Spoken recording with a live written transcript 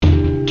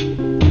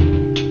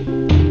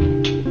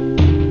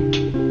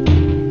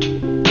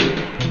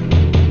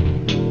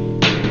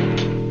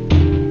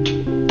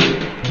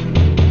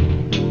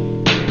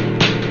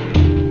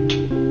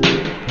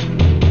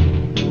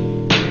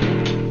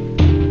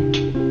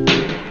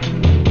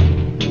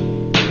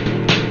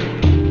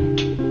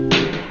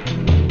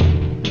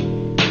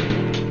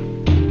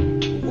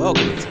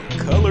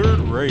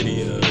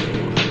Radio.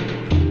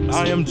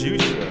 I am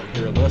Jusha,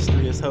 your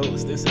illustrious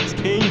host. This is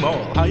King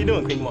Maul. How you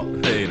doing, King Maul?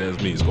 Hey,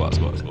 that's me, Squad.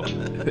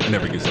 It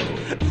never gets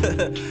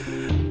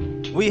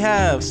old. We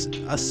have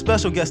a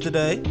special guest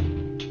today,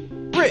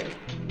 Rick.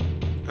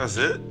 That's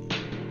it?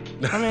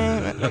 I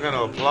mean, I got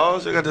no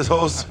applause. I got this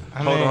whole.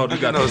 Hold on. You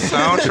got no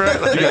soundtrack.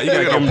 Like, You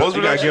got no post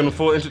to give him the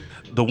full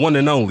the one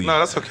and only. No,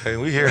 that's okay.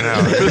 We here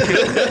now.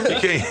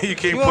 You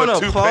can't you want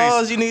put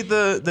applause? toothpaste. You need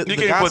the You the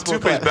can't put gospel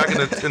toothpaste clap.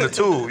 back in the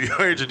tube. You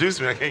already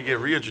introduced me. I can't get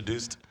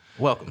reintroduced.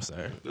 Welcome,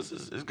 sir.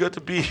 It's good to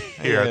be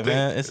here. Yeah, I think.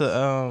 man.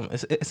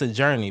 It's a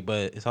journey,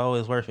 but it's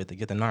always worth it to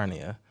get to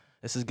Narnia.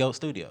 This is Goat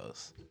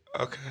Studios.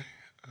 Okay.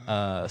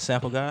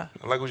 Sample guy.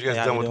 I like what you guys Hey,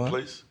 how done you with the doing?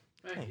 place.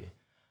 Thank you.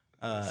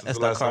 Since S.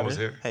 the last time I Carter. was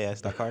here. Hey,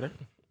 S. Carter.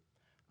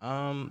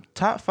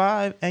 Top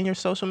 5 and your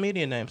social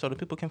media name so that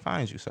people can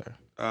find you, sir.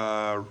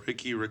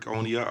 Ricky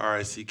Rickonia,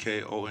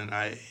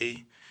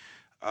 Rickonia.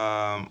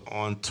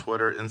 On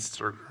Twitter,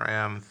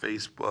 Instagram,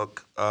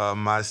 Facebook,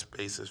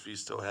 MySpace, if you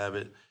still have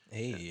it.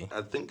 Hey.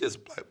 I think it's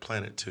Black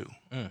Planet too.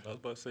 I was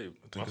about to say,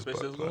 I think it's MySpace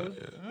Black is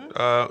Planet. one?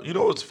 Yeah. You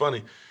know what's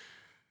funny?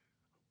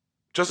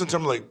 Justin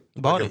Timberlake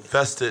Bought it.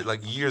 invested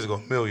like years ago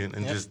 $1 million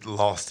and just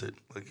lost it.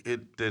 Like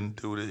it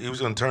didn't do it. He was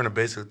gonna turn it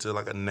basically to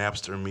like a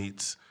Napster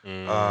meets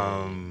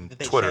Did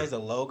they Twitter. change the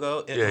logo?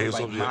 It Yeah, it was was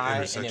like supposed to be an mine, and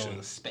intersection. it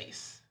was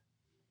space.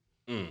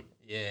 Mm.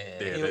 Yeah,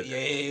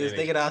 he was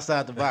thinking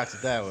outside the box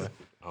with that one.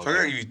 So I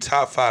gotta give you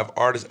top 5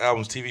 artists,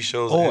 albums, TV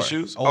shows, and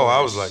issues. Oars. Oh,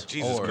 I was like,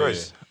 Jesus Oars.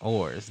 Christ.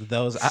 Oars.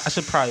 Those I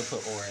should probably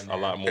put Or in there. A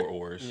lot more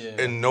oars. Yeah.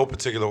 In no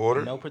particular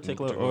order. No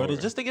particular particular order,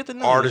 order. just to get to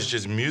know Artists, you.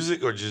 just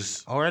music or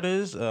just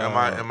Artists.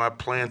 am I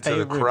playing to the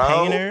favorite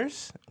crowd?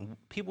 painters?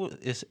 People,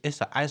 it's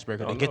an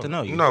icebreaker to get to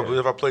know you. No, but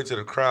if I play to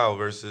the crowd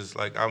versus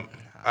like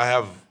I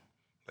have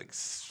like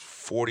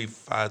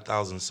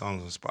 45,000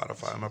 songs on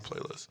Spotify in my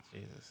playlist.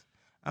 Jesus.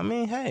 I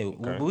mean, hey,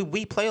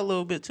 we play a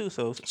little bit too,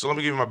 so So let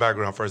me give you my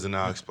background first, and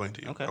then I'll explain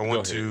to you. Okay. I went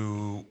Go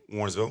to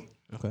Warrensville,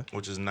 okay,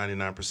 which is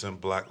 99%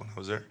 black when I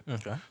was there.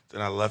 okay.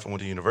 Then I left and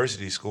went to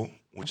university school,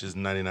 which is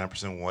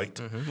 99%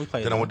 white. We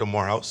play. Then I went to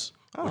Morehouse,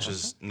 Oh, which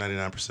is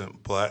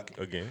 99% black.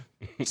 Again.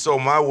 So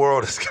my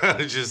world is kind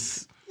of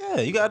just. Yeah,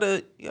 you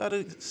gotta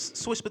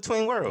switch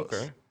between worlds.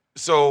 Okay.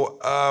 So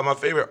my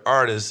favorite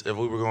artist, if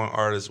we were going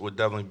artists, would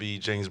definitely be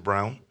James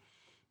Brown,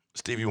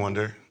 Stevie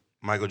Wonder,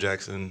 Michael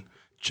Jackson,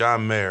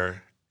 John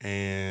Mayer,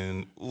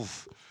 and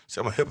see,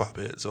 I'm a hip hop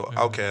head, so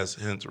Outkast,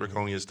 hence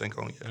Rickonia,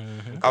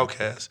 Stinkonia,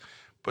 Outkast.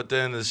 But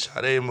then there's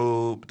Sade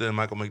Move, then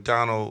Michael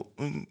McDonald,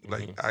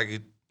 I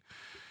get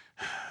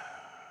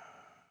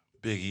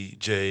Biggie,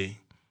 Jay,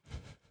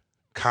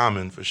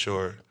 Common for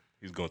sure.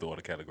 He's going through all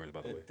the categories,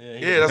 by the way.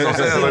 Yeah, that's what I'm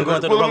saying. Like,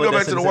 Going through the let me go Rolodex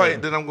back to the and white.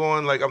 saying- Then I'm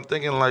going like I'm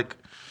thinking like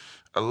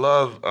I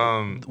love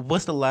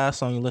What's the last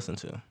song you listened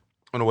to?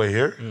 on the way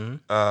here.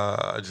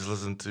 I just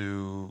listened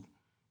to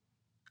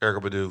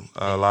Erykah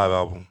Badu live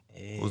album.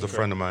 Who's a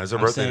friend of mine? It's her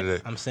birthday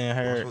today. I'm seeing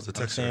her. supposed to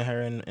I'm text seeing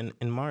her. her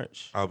in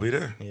March. I'll be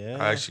there. Yeah.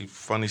 I actually,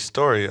 funny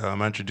story.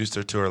 I introduced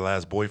her to her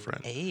last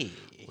boyfriend, Hey.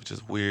 which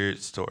is a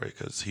weird story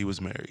because he was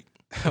married.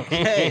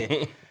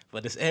 Okay.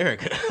 But it's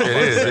Erica.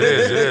 It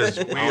is.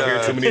 We, I don't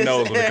hear too many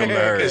no's when it comes to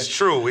her. It's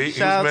true. He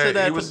Shout out was to married.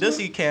 that He was,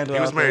 Padusky candle he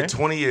was out married there.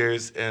 20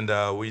 years,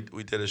 and we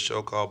did a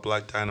show called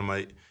Black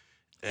Dynamite,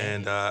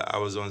 and I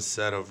was on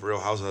set of Real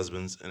House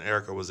Husbands, and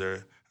Erica was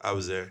there. I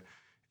was there,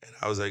 and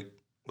I was like,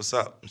 "What's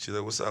up?" And she's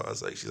like, "What's up?"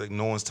 She's like,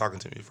 "No one's talking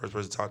to me. First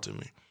person to talk to me."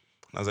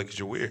 And I was like, "'Cause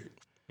you're weird."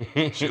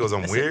 She goes,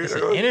 "I'm weird." it's I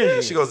an go, energy.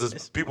 "Yeah." She goes,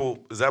 Is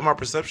that my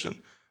perception?"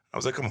 I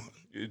was like, "Come on."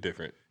 You're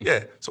different.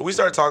 Yeah. So we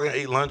started talking,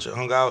 ate lunch,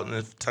 hung out, and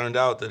it turned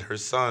out that her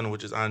son,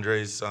 which is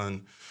Andre's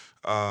son,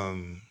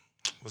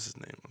 what's his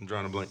name? I'm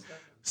drawing a blank.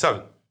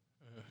 Seven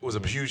was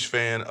a huge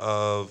fan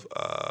of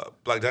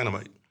Black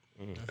Dynamite.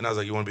 And I was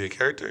like, "You want to be a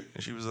character?"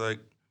 And she was like,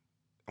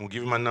 "I'm going to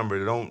give you my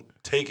number. Don't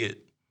take it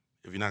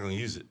if you're not going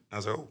to use it." And I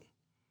was like, "Oh."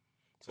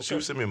 So she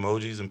would send me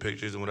emojis and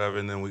pictures and whatever,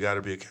 and then we got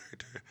to be a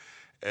character.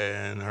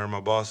 And her and my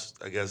boss,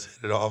 I guess,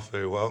 hit it off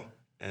very well.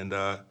 And,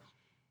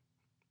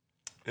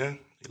 yeah,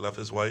 he left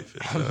his wife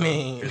and, I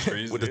mean,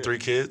 with the 3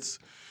 kids.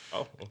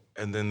 Oh.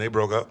 And then they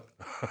broke up.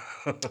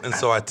 And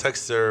so I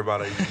texted her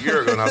about a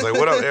year ago, and I was like,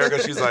 "What up,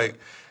 Erica?" She's like,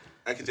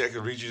 I could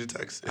read you the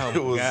text. Oh,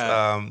 It was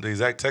God. the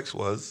exact text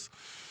was,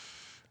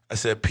 I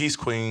said, "Peace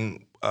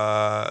Queen,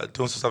 doing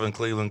some stuff in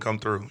Cleveland, come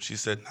through." She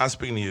said, "Not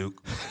speaking to you.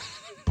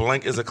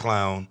 Blank is a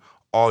clown.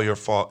 All your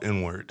fault,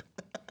 N-word."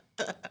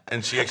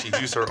 And she actually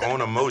used her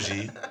own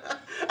emoji.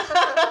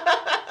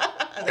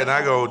 And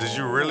I go, "Did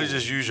you really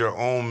just use your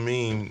own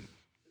meme?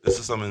 This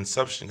is some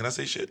Inception." Can I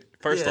say shit?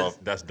 First Yes. off,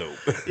 that's dope.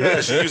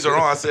 Yeah, she used her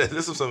own. I said,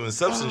 "This is some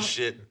Inception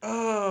shit."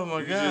 oh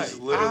my God. just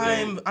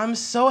literally- I'm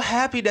so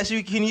happy that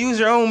you can use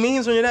your own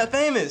memes when you're that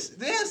famous.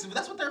 Yes,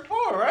 that's what they're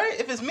for, right?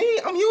 If it's me,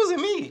 I'm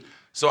using me.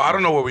 So I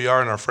don't know where we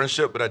are in our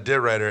friendship, but I did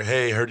write her,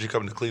 "Hey, heard you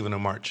coming to Cleveland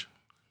in March."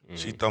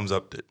 She thumbs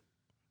upped it.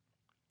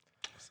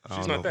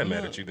 She's not that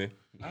mad at you then.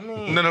 I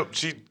mean,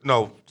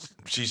 No,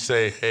 she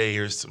say, "Hey,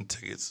 here's some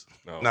tickets."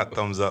 No. Not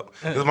thumbs up.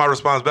 Because my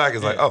response back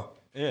is like, "Oh."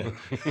 Yeah.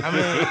 I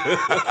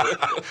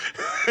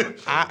mean,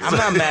 I'm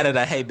not mad at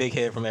I hate Big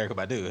Head from Erykah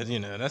Badu. You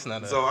know, that's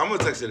not a. So I'm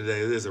gonna text her today.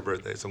 It is her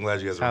birthday, so I'm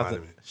glad you guys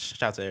reminded me.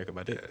 Shout out to Erykah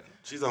Badu. Yeah,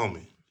 she's a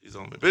homie. She's a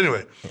homie. But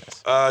anyway,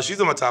 she's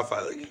in my top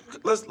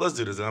 5. Let's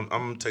do this.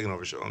 I'm taking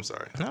over the show. I'm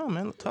sorry. No,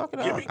 man, talk it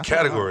out. Give me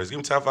categories. Give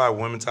me top 5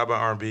 women, top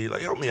 5 R&B.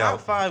 Like, help me out.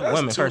 Top 5 That's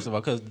women, 2. first of all,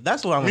 because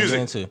that's what I'm going to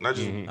Music, get into. not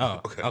just.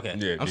 Oh, okay. Yeah, I'm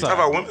music. sorry.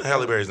 Top 5 women.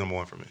 Halle Berry's number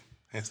 1 for me,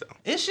 hands down.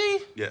 Is she?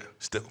 Yeah,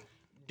 still.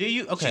 Do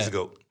you? Okay. She's a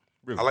goat.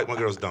 Really? I like my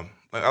girls dumb.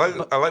 Like,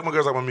 I like my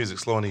girls like my music,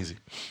 slow and easy.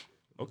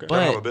 Okay.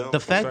 have a But bill? the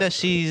fact Okay. that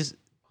she's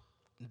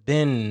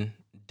been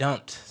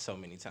dumped so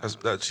many times,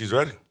 She's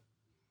ready.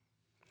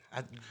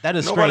 that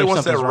is Nobody strange.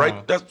 wants that Something's right.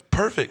 wrong. That's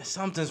perfect.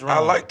 Something's wrong.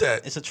 I like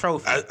that. It's a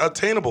trophy.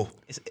 Attainable.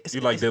 It's,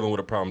 You like dealing with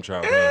a problem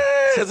child, man.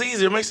 Yeah, it's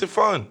easier. It makes it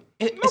fun.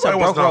 it's a Nobody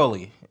wants broke no-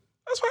 rollie.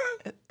 That's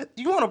fine.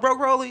 You want a broke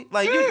rollie?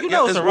 Like you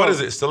know it's a what rollie.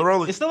 is it? Still a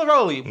rollie? It's still a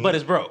rollie, but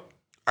it's broke.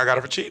 I got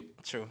it for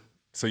cheap. True.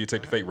 So you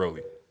take the fake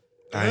rollie.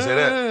 I ain't say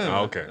that.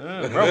 Oh, okay.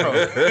 Broke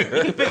rollie.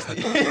 You can fix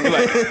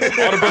it.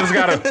 All the brothers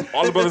got him.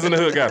 All the brothers in the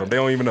hood got him. They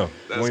don't even know. They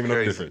That's don't even know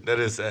the crazy. difference. That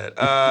is sad.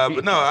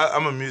 But no,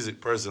 I'm a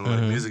music person.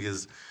 Like music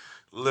is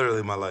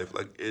literally my life.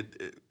 Like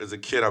it as a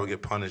kid, I would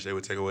get punished. They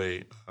would take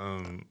away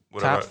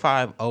whatever. Top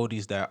 5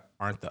 oldies that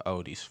aren't the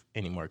oldies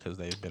anymore because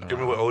they've been around. Give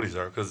me what oldies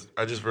are, because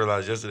I just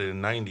realized yesterday the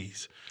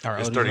 90s. Are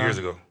It's oldies 30 now? years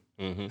ago.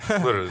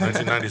 Literally,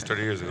 1990s,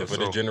 30 years ago. For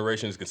this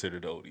generation, is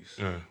considered the oldies.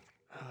 Yeah.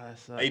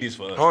 80s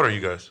for us. How old are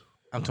you guys?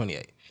 I'm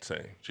 28. Same.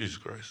 Jesus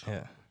Christ. Yeah.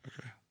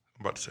 Okay.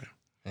 I'm about to say.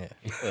 Yeah.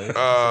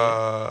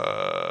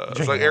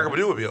 It's like Erykah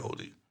Badu would be an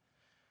oldie.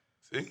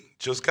 See?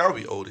 Jill Scott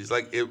would be oldies.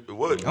 Like, it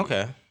would.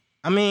 Okay.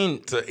 I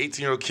mean, To an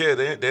 18-year-old kid,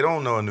 they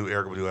don't know a new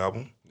Erykah Badu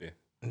album. Yeah.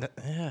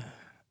 yeah.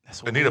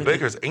 That's Anita weird.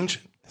 Baker's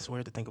ancient. That's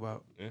weird to think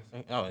about. Yeah.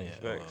 Oh yeah.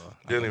 Thanks.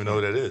 They don't even know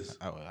who that is.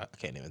 I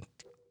can't even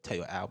tell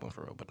you an album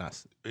for real, but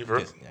not. Are you for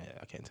real? Yeah,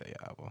 I can't tell you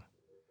an album.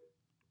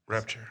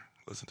 Rapture.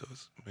 Listen to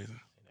us. Amazing.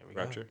 There we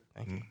go. Rapture.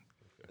 Thank you.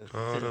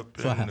 Caught up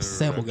So I in have the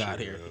sample rapture God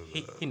here.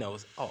 of He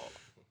knows all.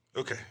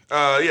 Okay.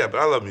 Yeah, but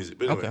I love music.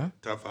 But anyway, Okay.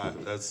 top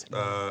 5. That's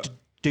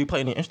Do you play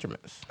any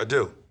instruments? I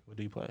do. What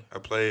do you play? I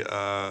play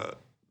the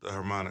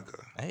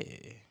harmonica.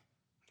 Hey.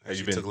 Have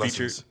you Actually been took featured?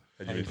 lessons.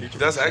 Have you been featured?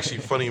 That's actually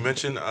funny you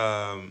mentioned.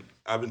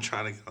 I've been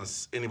trying to get on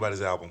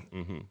anybody's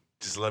album.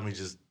 Just let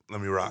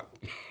me rock,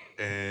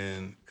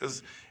 and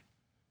because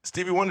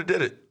Stevie Wonder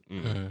did it,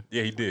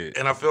 Yeah, he did.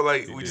 and I feel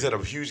like we did. just had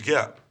a huge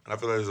gap, and I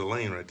feel like there's a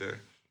lane right there.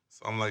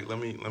 So I'm like, let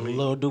me.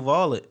 Lil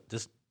Duval,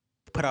 just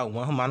put out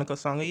one harmonica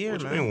song a year,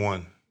 What you man. mean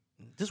one?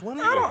 Just one.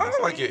 A I year.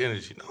 don't like your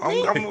energy. No,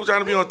 I'm trying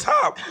to be on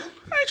top.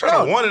 I ain't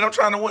trying to win it. I'm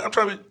trying to win. I'm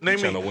trying to name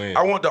trying me. to win.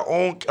 I want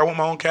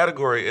my own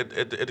category at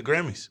the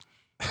Grammys.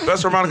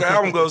 Best harmonica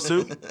album goes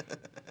to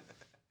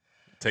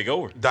Take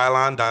over.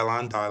 Dylan.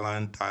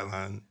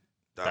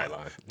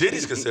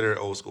 Diddy's considered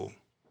old school.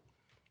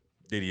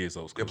 Diddy is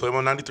old They school. play him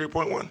on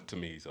 93.1. To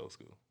me, he's old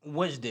school.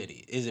 Which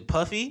Diddy? Is it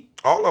Puffy?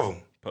 All of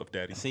them. Puff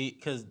Daddy. See,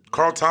 because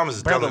Carl Thomas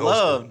is Brother definitely old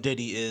school. Love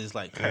Diddy is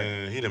like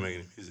Kurt. He didn't make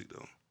any music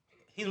though.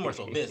 He's more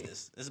so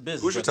business. It's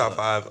business. Who's your Brother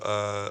top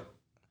Love.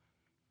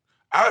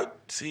 5?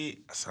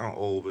 I sound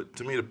old, but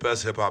to me the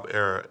best hip hop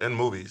era in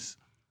movies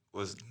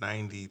was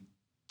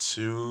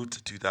 92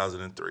 to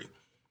 2003.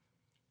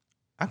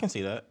 I can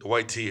see that. The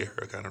white tee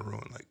era kind of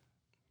ruined, like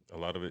A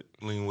lot of it.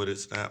 Lean With It,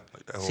 Snap,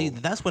 like that See, whole.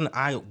 that's when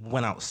I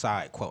went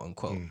outside, quote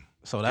unquote.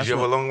 So Did that's you have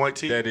a when long white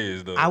tee? That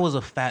is though. I was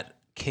a fat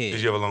kid.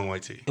 Did you have a long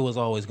white tee? It was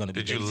always going to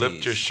be. Did you big lift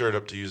tees. your shirt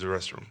up to use the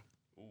restroom?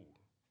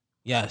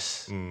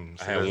 Yes. So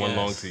I had one Yes.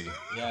 long tee.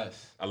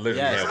 Yes. I literally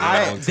Yes. had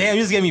one long tee. Damn,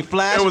 you just gave me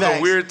flashbacks. It was a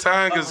weird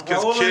time because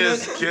Rolling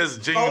kids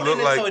it, genuinely folding look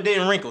it like so it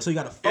didn't wrinkle. So you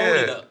got to fold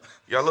it yeah, up.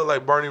 y'all look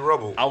like Barney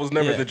Rubble. I was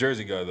never Yeah. the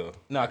jersey guy though.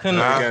 No, I couldn't.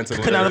 Nah. I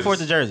could not afford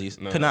the jerseys.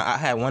 No. Could not. I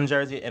had one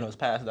jersey and it was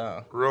passed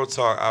down. Real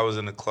talk, I was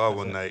in the club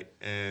one night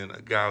and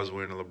a guy was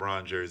wearing a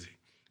LeBron jersey.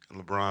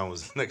 And LeBron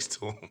was next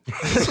to him.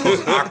 So it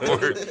was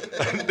awkward.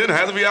 It didn't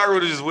have to be awkward,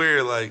 it was just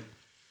weird. Like,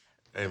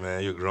 hey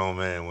man, you're a grown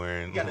man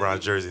wearing LeBron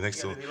jersey next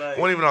to him. It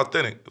wasn't even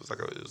authentic. It was like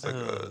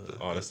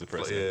Oh, that's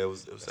depressing. yeah, it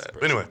was sad.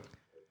 But anyway,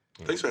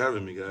 thanks for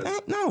having me, guys.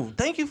 No,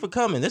 thank you for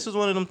coming. This is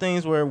one of them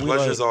things where we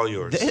Pleasure's all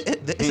yours.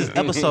 This is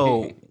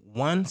episode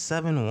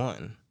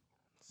 171.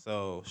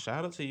 So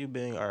shout out to you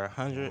being our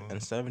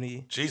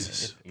 170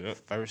 Jesus. Yep.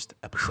 first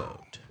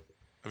episode.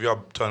 Have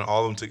y'all done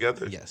all of them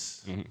together?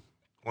 Yes.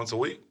 Once a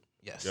week?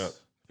 Yes. Yep.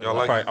 Y'all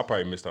I like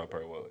probably missed out a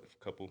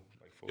couple,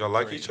 like 4. y'all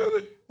like each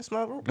other? That's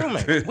my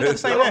roommate. We got the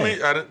same I name.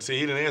 didn't see.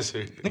 He didn't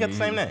answer. We got the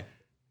same name.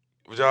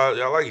 But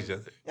y'all like each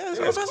other? Yeah, that's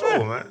That's my best cool,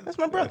 friend. man. That's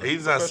my brother.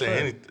 He's not saying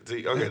anything.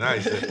 See, okay, now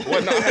he said.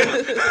 What?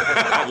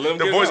 No,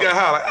 The voice got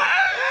high.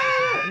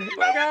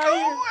 Like,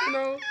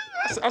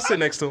 I sit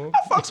next to him.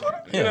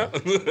 Yeah.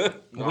 We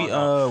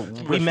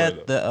Good met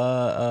friend,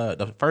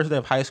 the first day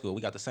of high school.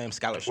 We got the same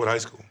scholarship. what high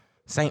school?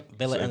 St.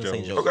 Villa St. and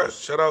St. Joe's. Joseph. Okay,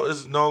 shout out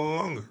is no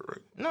longer,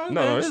 right?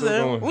 No, it's still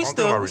going. We I'm still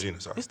talking about Regina,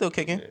 sorry. We still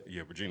kicking.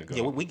 Yeah, Regina.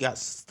 Yeah, we got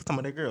some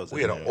of their girls.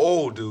 We in had an there.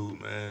 old dude,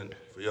 man,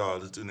 for y'all.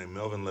 This dude named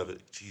Melvin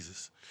Levitt.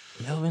 Jesus.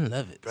 Melvin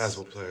Levitt.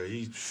 Basketball player.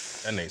 He,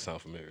 That name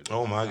sound familiar. Though.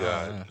 oh my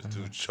God. This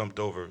dude jumped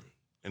over.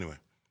 Anyway.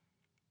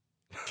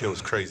 Kid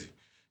was crazy.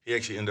 He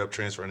actually ended up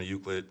transferring to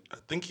Euclid. I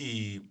think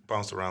he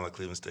bounced around like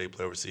Cleveland State,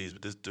 played overseas,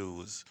 but this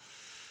dude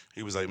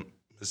he was like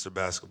Mr.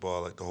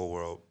 Basketball, like the whole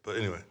world. But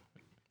anyway,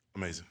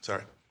 amazing.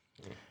 Sorry.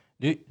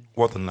 Do,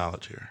 Wealth of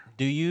knowledge here.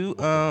 do you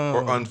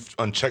Or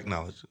unchecked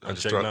knowledge.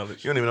 Unchecked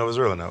knowledge. You don't even know if it's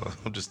real or not.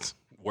 I'm just...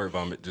 Word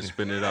vomit, just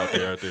spitting it out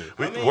there.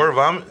 Word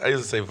vomit? I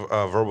used to say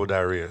verbal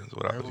diarrhea is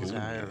what I verbal was.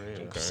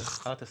 diarrhea?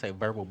 I like to say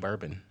verbal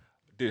bourbon.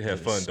 Did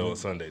have fun though on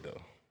Sunday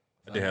though.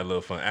 I did have a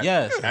little fun.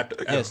 Yes, After,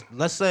 yes.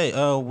 Let's say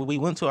we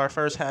went to our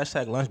first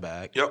hashtag lunch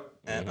bag. Yep.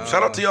 And,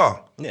 Shout out to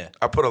y'all. Yeah.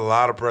 I put a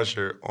lot of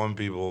pressure on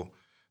people.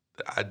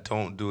 I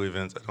don't do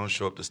events. I don't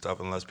show up to stuff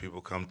unless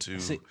people come to.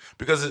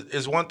 Because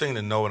it's one thing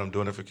to know what I'm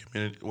doing for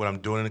community, what I'm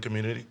doing in the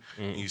community.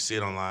 And you see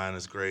it online,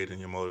 it's great, and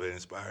you're motivated,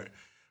 inspired.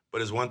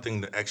 But it's one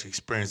thing to actually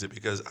experience it,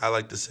 because I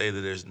like to say that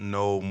there's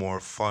no more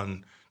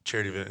fun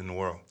charity event in the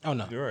world. Oh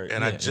no. You're right.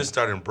 And I just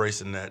started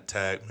embracing that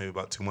tag maybe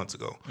about 2 months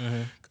ago.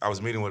 I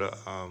was meeting with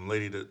a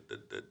lady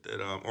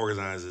that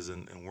organizes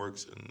and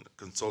works and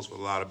consults with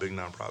a lot of big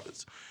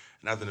nonprofits.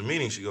 And after the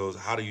meeting, she goes,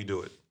 "How do you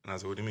do it?" And I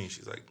said, "What do you mean?"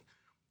 She's like,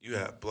 "You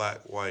have black,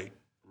 white,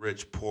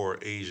 rich, poor,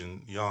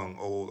 Asian, young,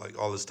 old, like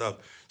all this stuff.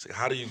 She's like,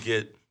 how do you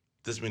get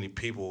this many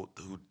people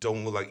who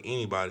don't look like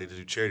anybody to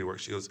do charity work?"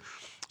 She goes,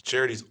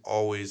 "Charities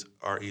always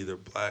are either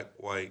black,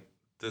 white,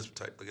 this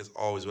type. Like it's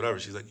always whatever."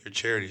 She's like, "Your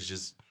charity's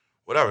just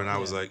whatever." And I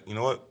was like, you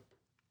know what?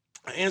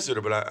 I answered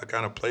her, but I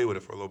kind of played with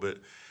it for a little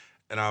bit.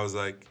 And I was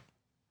like,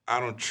 I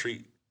don't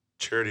treat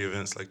charity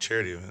events like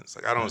charity events.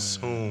 Like I don't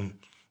assume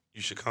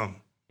you should come.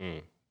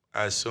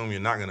 I assume you're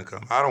not gonna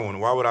come. I don't want to.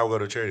 Why would I go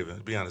to a charity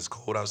event? Be honest, it's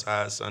cold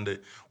outside Sunday.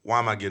 Why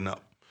am I getting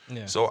up?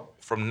 Yeah. So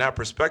from that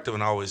perspective,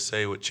 and I always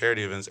say with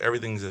charity events,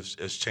 everything has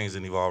changed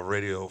and evolved.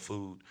 Radio,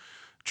 food,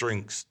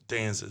 drinks,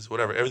 dances,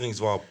 whatever. Everything's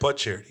evolved but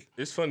charity.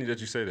 It's funny that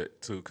you say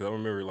that too, because I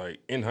remember like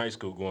in high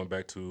school going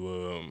back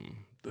to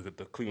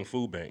the Cleveland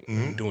Food Bank,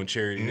 doing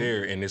charity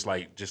there, and it's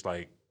like just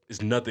like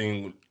it's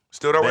nothing.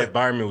 Still that way.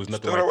 Environment was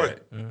nothing Still like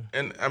that way. that.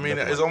 And I mean,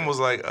 it's almost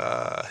like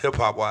hip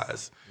hop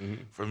wise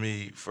for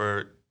me.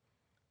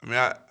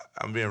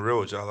 I'm being real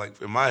with y'all. Like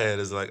in my head,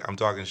 it's like I'm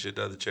talking shit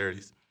to other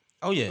charities.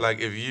 Oh yeah. Like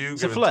if you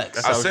It's a flex.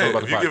 That's I how we feel said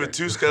about if the you give it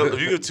podcast.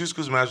 if you give 2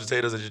 scoops of mashed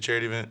potatoes at your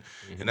charity event,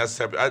 and that's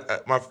the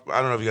type.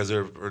 I don't know if you guys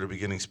ever heard the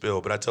beginning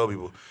spill, but I tell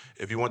people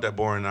if you want that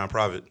boring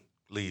nonprofit,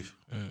 leave.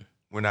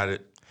 We're not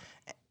it.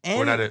 And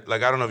We're not it.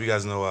 Like I don't know if you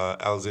guys know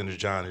Alexander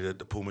John. He did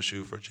the Puma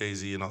shoe for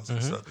Jay-Z and all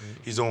that stuff.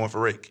 He's doing one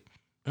for Rake.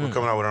 We're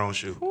coming out with our own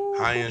shoe,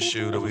 high-end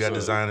shoe that we got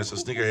designers, so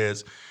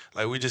sneakerheads.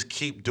 Like we just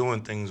keep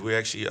doing things. We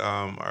actually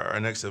our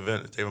next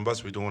event at Dave &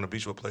 Buster's, we're doing a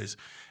Beachville place,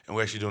 and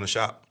we're actually doing a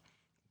shop.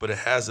 But it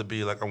has to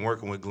be like I'm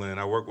working with Glenn.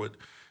 I work with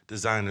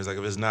designers. Like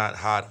if it's not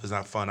hot, if it's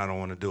not fun, I don't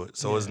want to do it.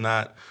 So it's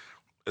not.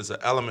 It's an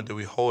element that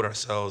we hold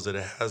ourselves that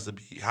it has to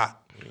be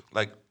hot.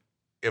 Like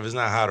if it's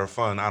not hot or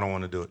fun, I don't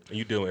want to do it. And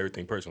you deal with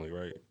everything personally,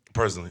 right?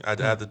 Personally, I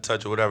have to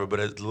touch or whatever. But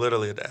it's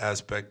literally the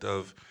aspect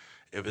of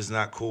if it's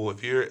not cool.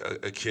 If you're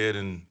a kid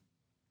in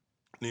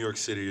New York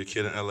City, you're a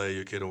kid in LA,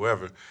 you're a kid in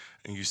wherever,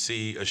 and you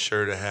see a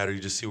shirt or hat or you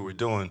just see what we're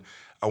doing,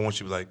 I want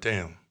you to be like,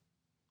 damn,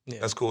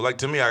 that's cool. Like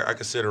to me, I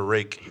consider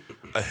Rake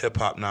a hip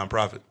hop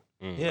nonprofit.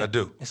 yeah, I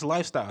do. It's a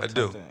lifestyle. I type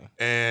do. Thing.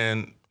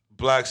 And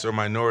blacks or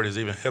minorities,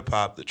 even hip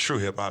hop, the true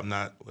hip hop,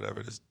 not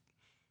whatever this,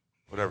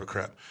 whatever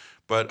crap.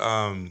 But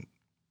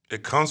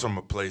it comes from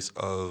a place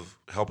of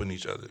helping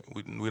each other.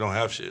 We don't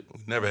have shit.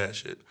 We never had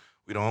shit.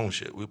 We don't own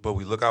shit. But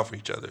we look out for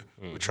each other.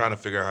 We're trying to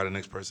figure out how the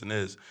next person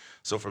is.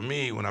 So for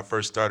me, when I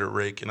first started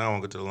Rake, and I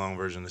won't get to the long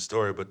version of the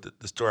story, but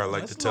the story I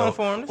like to tell. long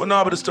form.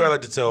 But the story I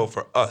like to tell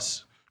for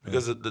us.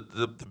 Because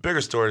the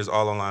bigger story is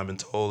all online been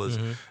told is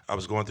I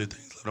was going through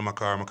things, living in my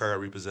car got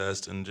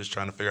repossessed, and just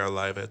trying to figure out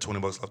life. I had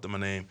 $20 left in my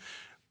name,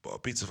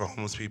 bought pizza for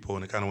homeless people,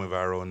 and it kind of went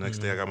viral. And the next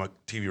day I got my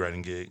TV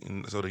writing gig,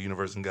 and so the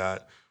universe and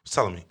God was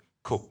telling me,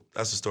 cool,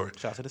 that's the story.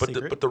 Shout out to The but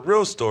Secret. but the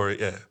real story,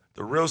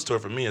 the real story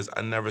for me is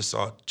I never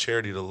saw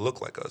charity to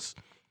look like us.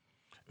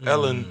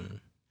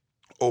 Ellen,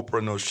 Oprah,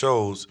 and those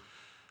shows,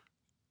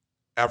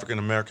 African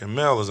American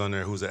male is on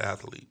there who's an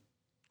athlete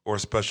or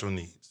special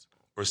needs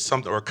or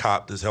something, or a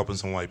cop that's helping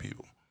some white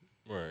people.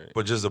 Right.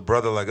 But just a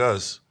brother like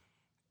us,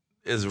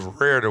 is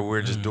rare that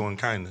we're just doing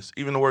kindness.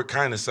 Even the word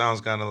kindness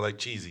sounds kind of like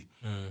cheesy.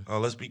 Oh,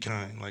 let's be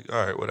kind. Like,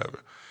 all right, whatever.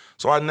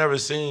 So I never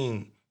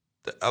seen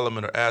the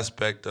element or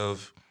aspect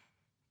of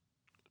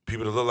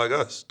people that look like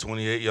us.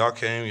 28, y'all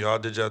came, y'all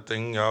did your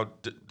thing, y'all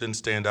didn't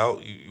stand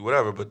out,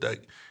 whatever, but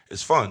like,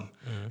 it's fun.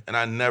 And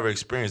I never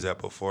experienced that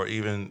before,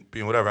 even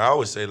being whatever. I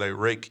always say, like,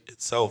 Rake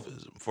itself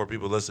is, for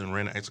people listening,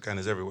 random acts of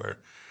kindness everywhere.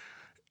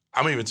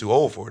 I'm even too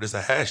old for it. It's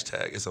a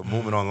hashtag. It's a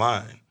movement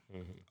online.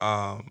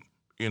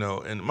 You know,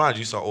 and mind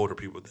you saw older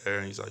people there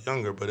and you saw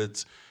younger, but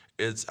it's.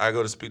 I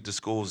go to speak to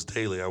schools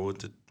daily. I went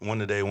to one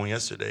today, one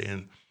yesterday,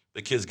 and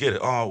the kids get it.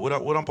 Oh, what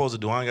I'm supposed to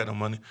do? I ain't got no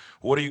money.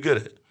 What are you good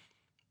at?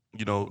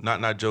 You know,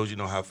 not Joe's, you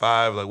know, high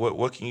five. Like,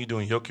 what can you do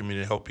in your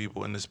community to help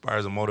people and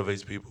inspires and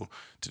motivates people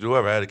to do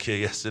whatever? I had a kid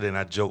yesterday, and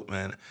I joked,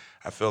 man.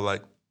 I feel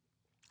like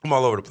I'm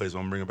all over the place, but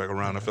I'm bringing it back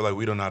around. I feel like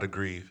we don't know how to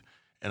grieve,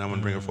 and I'm going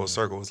to bring it full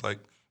circle. It's like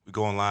we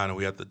go online and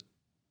we have to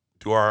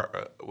through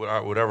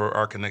whatever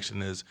our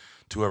connection is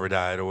to whoever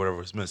died or whatever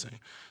was missing.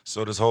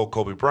 So this whole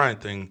Kobe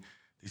Bryant thing,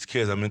 these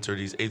kids, I mentored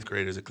these 8th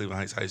graders at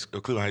Cleveland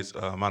Heights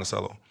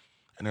Monticello,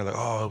 and they're like,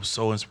 "Oh, it was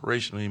so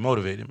inspirational. He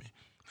motivated me."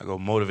 I go,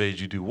 "Motivated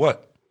you do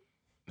what?"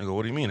 They go,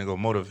 "What do you mean?" I go,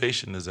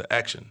 "Motivation is an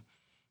action.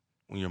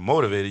 When you're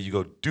motivated, you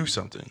go do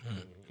something."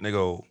 And they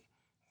go,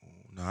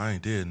 "No, I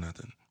ain't did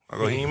nothing." I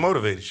go, "He ain't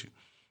motivated you.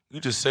 You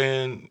just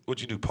saying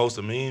what you do, post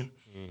a meme,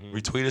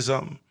 retweeted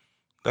something.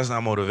 That's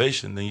not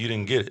motivation. Then you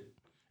didn't get it.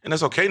 And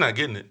it's okay not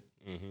getting it.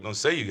 Don't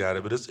say you got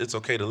it, but it's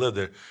okay to live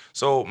there."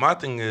 So my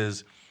thing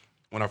is,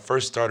 when I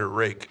first started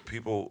Rake,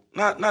 people,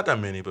 not that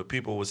many, but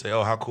people would say,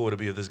 "Oh, how cool would it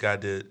be if this guy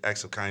did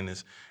acts of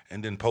kindness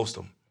and didn't post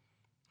them?"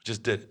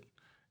 Just did it.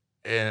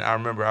 And I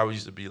remember I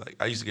used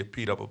to get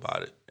beat up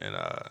about it. And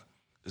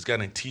this guy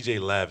named TJ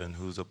Lavin,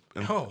 who's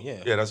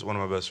yeah, that's one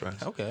of my best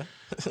friends. Okay.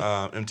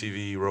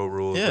 MTV Road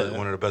Rules, Yeah.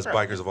 one of the best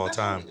bikers of all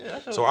time. Yeah,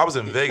 So I was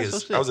in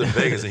Vegas.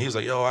 And he was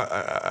like, "Yo,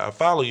 I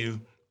follow you."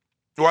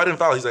 Well, I didn't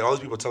follow. He's like, all these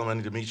people telling me I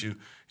need to meet you. You're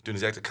doing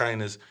these acts of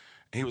kindness.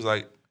 And he was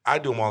like, "I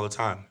do them all the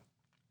time.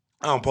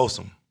 I don't post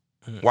them.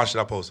 Why should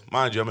I post them?"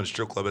 Mind you, I'm in a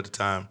strip club at the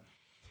time.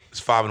 It's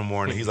 5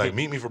 a.m. He's like,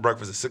 "Meet me for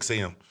breakfast at 6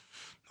 a.m.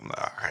 I'm like,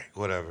 "All right,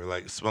 whatever."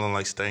 Like, smelling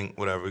like stank,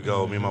 whatever. We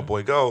go. Me and my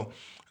boy go.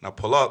 And I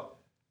pull up.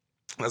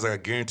 I was like, "I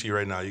guarantee you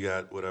right now, you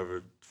got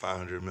whatever,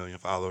 500 million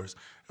followers.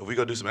 If we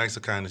go do some acts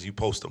of kindness, you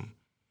post them.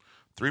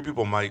 3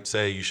 people might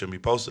say you shouldn't be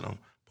posting them,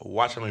 but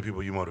watch how many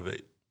people you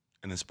motivate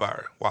and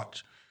inspire.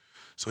 Watch."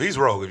 So he's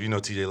rogue, if you know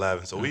TJ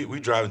Lavin. So we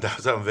driving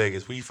downtown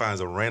Vegas. We finds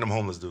a random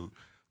homeless dude,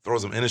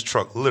 throws him in his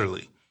truck,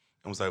 literally,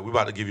 and was like, "We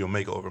about to give you a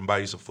makeover and buy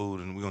you some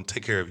food, and we're going to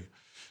take care of you."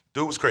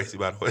 Dude was crazy,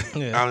 by the way.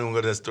 Yeah. I don't even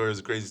go to that story. It's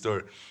a crazy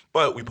story.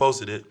 But we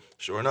posted it.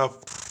 Sure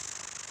enough,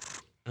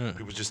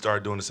 people just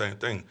started doing the same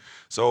thing.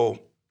 So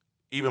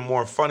even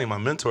more funny, my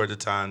mentor at the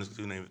time, this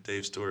dude named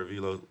Dave Stewart,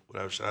 Velo,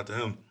 whatever, shout out to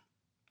him,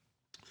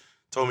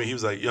 told me, he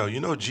was like, "Yo, you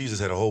know Jesus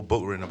had a whole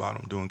book written about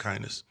him doing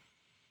kindness."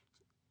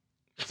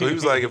 So he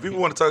was like, "If people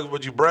want to talk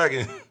about you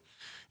bragging,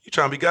 you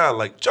trying to be God,"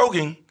 like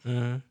joking.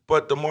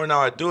 But the more now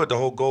I do it, the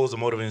whole goal is to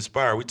motivate and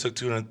inspire. We took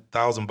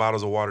 200,000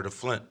 bottles of water to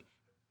Flint.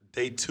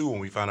 Day 2 when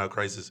we found out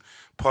crisis.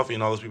 Puffy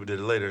and all those people did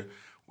it later.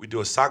 We do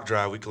a sock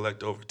drive. We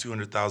collect over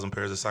 200,000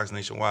 pairs of socks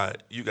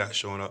nationwide. You guys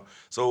showing up.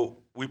 So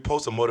we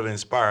post a motivate and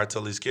inspire. I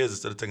tell these kids,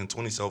 instead of taking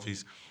 20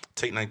 selfies,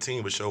 take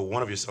 19, but show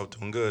one of yourself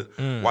doing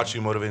good. Watch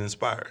you motivate and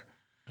inspire.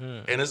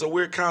 And it's a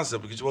weird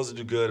concept because you're supposed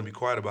to do good and be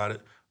quiet about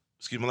it.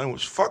 Excuse my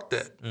language. Fuck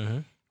that.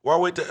 Why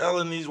wait till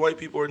Ellen and these white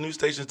people or news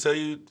stations tell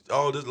you,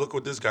 "Oh, look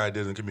what this guy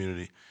did in the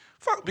community"?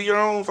 Fuck, be your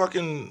own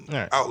fucking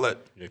outlet.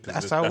 Yeah,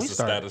 That's how we the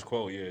started. status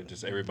quo. Yeah,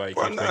 just everybody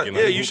Why keeps not? thinking.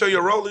 Yeah, like, you show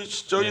your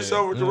rollie, show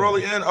yourself with the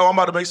rollie, and "Oh, I'm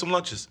about to make some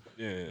lunches."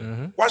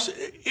 Yeah. Watch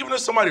it. Even if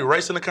somebody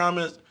writes in the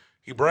comments,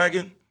 he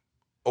bragging,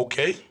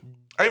 okay.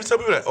 I even tell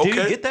people that, okay.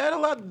 Do you get that a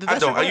lot? I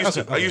don't.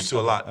 I used to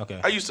a lot. Okay.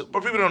 I used to,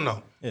 but people don't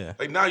know. Yeah.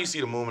 Like now you see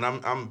the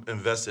movement I'm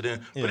invested in.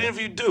 But even if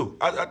you do,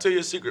 I'll tell you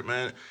a secret,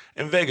 man.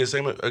 In Vegas,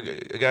 a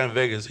guy in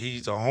Vegas,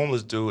 he's a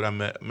homeless dude I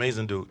met,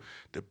 amazing dude,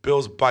 that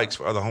builds bikes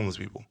for other homeless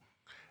people.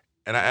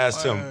 And I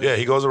asked him,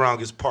 he goes around,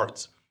 gets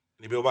parts.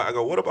 And he builds bikes. I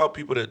go, "What about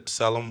people that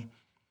sell them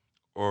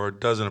or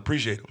doesn't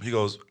appreciate them?" He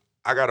goes,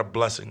 "I got a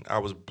blessing. I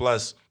was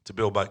blessed to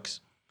build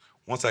bikes.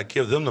 Once I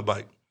give them the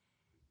bike,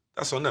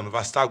 that's on them. If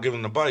I stop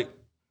giving them the bike,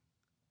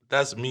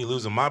 that's me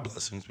losing my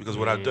blessings because of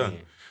what I've done."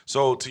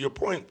 So to your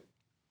point,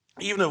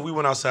 even if we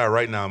went outside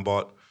right now and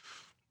bought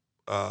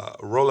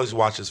Rolex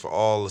watches for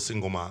all the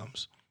single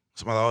moms,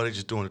 somebody, "Oh, they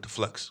just doing it to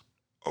flex."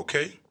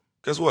 Okay,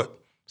 guess what?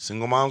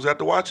 Single moms got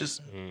the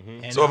watches.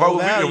 And So no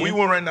if we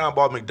went right now and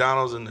bought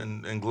McDonald's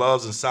and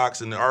gloves and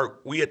socks and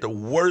we had the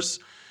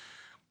worst,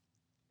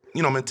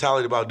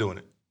 mentality about doing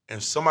it. And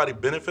if somebody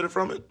benefited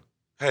from it,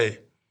 hey,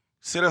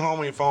 sit at home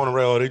on your phone and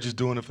 "Oh, they just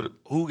doing it for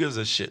who gives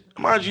a shit?"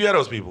 Mind you,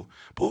 those people,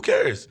 but who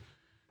cares?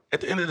 At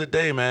the end of the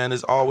day, man,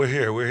 it's all we're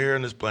here. We're here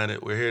on this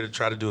planet. We're here to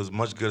try to do as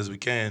much good as we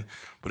can.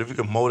 But if you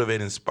can motivate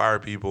and inspire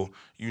people,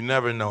 you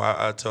never know.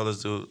 I tell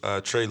this dude,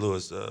 Trey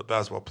Lewis, a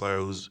basketball player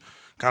who's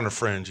kind of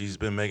fringe. He's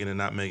been making it,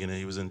 not making it.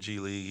 He was in G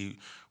League. He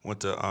went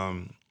to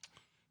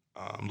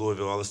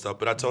Louisville, all this stuff.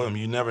 But I told him,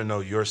 you never know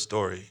your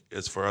story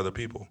is for other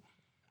people.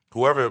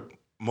 Whoever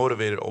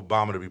motivated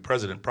Obama to be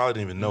president probably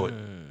didn't even know it.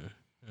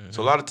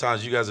 So a lot of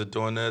times you guys are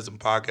doing this and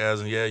podcasts,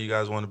 and you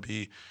guys want to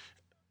be,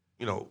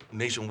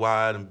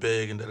 nationwide and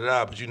big and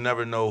da-da-da, but you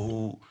never know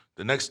who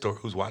the next story,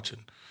 who's watching.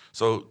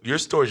 So your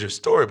story is your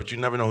story, but you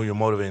never know who you're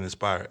motivating and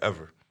inspire,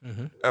 ever.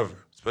 Ever.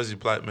 Especially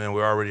black men,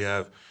 we already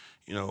have,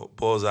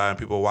 bullseye and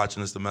people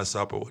watching us to mess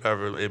up or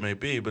whatever it may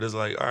be, but it's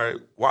like, all right,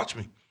 watch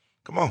me.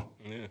 Come on.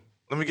 Yeah.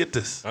 Let me get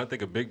this. I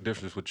think a big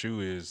difference with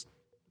you is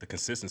the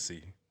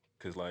consistency.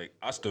 Because,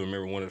 I still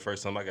remember one of the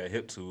first time I got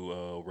hip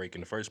to Rake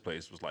in the first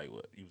place was,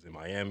 he was in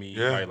Miami,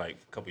 probably,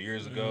 a couple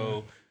years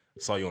ago.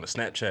 Saw you on a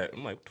Snapchat.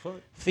 I'm like, what the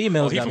fuck?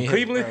 Females he got from me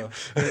Cleveland?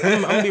 hit, bro.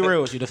 I'm gonna be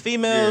real with you. The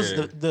females,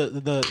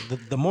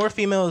 the more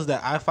females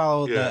that I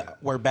followed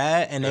that were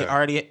bad and they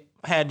already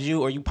had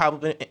you or you pop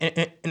up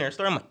in their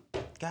store. I'm like,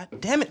 God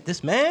damn it,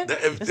 this man.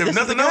 If This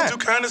nothing else, do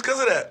kindness because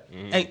of that.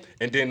 Hey,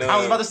 And then I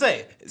was about to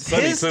say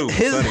Sonny too.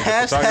 his Sonny, the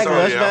hashtag photographer.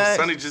 rush Yeah, bags.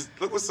 Sonny just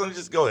look what Sonny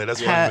just go ahead.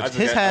 That's Yeah, fine. I just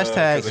His got, 'cause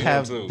hashtags of him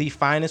have too. the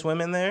finest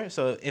women there.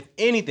 So if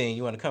anything,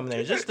 you want to come in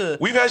there just to.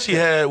 We've had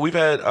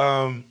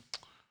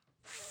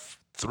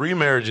 3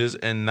 marriages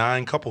and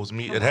 9 couples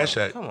meet at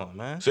hashtag. Come on,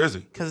 man. Seriously.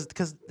 Because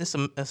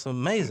it's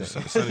amazing.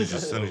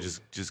 Sonny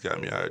just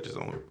got me out just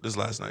on this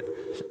last night.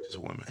 Just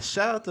women.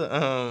 Shout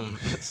out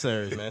to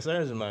Serge, man.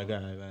 Serge is my guy,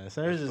 man.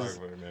 Serge is. Talk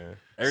about it, man.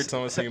 Every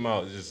time I see him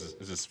out, it's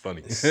just funny.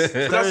 That's the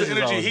Serge is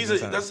energy. always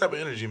That's the the type of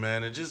energy,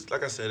 man. And just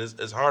like I said,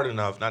 it's hard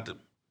enough not to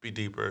be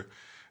deeper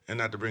and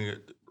not to bring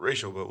it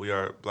racial, but we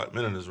are black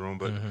men in this room.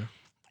 But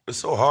it's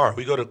so hard.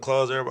 We go to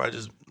clubs, everybody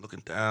just looking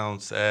down,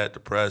 sad,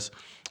 depressed.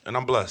 And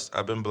I'm blessed.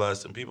 I've been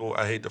blessed. And people,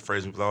 I hate the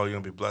phrase, people, oh, you're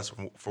going to be blessed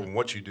from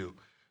what you do.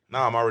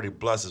 Now I'm already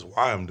blessed is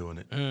why I'm doing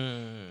it.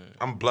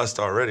 I'm blessed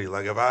already.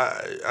 Like if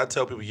I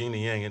tell people yin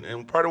and yang,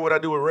 and part of what I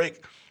do with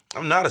Rake,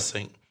 I'm not a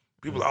saint.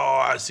 People,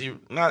 I see,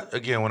 not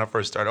again when I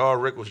first started,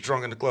 Rick was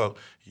drunk in the club.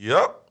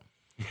 Yup.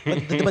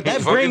 But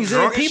that Fucking brings in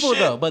drunk as people shit.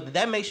 though. But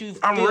that makes you.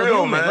 I'm feel real,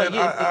 human. man. Like,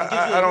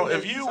 yeah, I don't.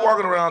 If you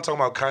walking around talking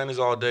about kindness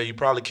all day, you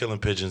probably killing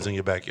pigeons in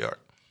your backyard.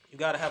 You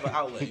gotta have an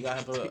outlet. You gotta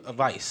have a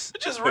vice.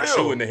 It's just But real.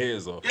 shooting the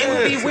heads off. It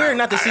would be weird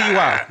not to see you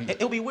out.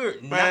 It would be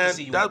weird not Man, to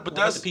see you out. but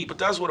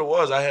that's what it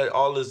was. I had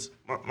all this.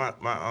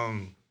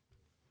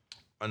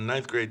 My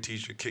ninth grade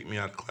teacher kicked me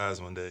out of class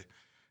one day.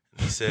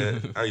 He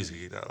said, I used to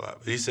get that a lot,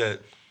 but he said,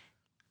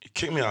 he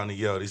kicked me out and he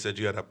yelled. He said,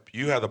 you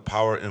had the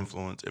power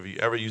influence. If you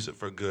ever use it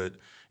for good,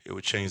 it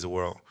would change the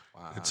world.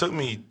 Wow. It took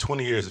me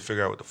 20 years to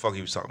figure out what the fuck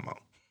he was talking about.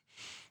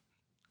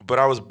 But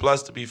I was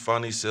blessed to be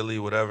funny, silly,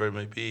 whatever it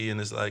may be, and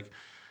it's like,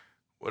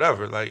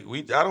 whatever. Like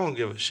I don't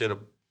give a shit.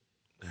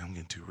 Damn, I'm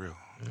getting too real.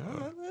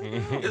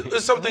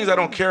 There's some things I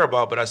don't care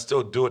about, but I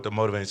still do it to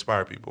motivate and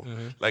inspire people.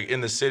 Like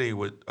in the city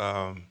with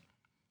AJ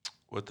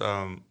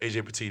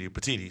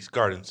Petiti's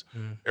Gardens.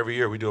 Every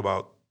year we do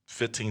about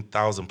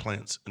 15,000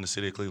 plants in the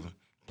city of Cleveland,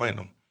 plant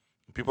them.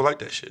 People like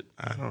that shit.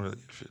 I don't really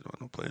give a shit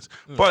about no plants.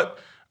 But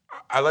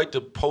I like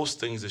to post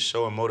things to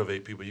show and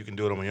motivate people. You can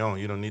do it on your own.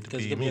 You don't need to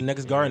be Get me. the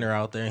next gardener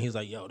out there, and he's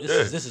like, "Yo,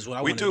 this is what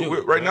I want to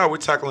do." Right now, we're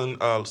tackling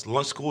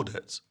lunch school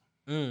debts.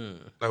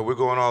 Like we're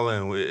going all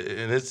in,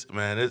 and it's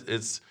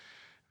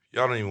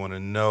y'all don't even want to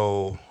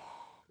know.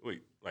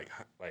 Wait, like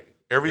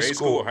Every grade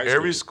school, or high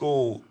every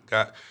school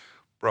got,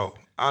 bro.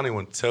 I don't even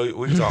want to tell you.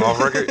 We can talk off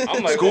record.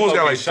 I'm like, Schools I'm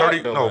got low-key like 30.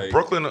 shocked, though, No, like-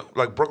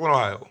 Brooklyn,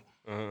 Ohio.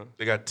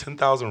 They got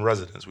 10,000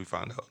 residents. We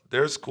found out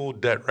their school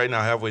debt right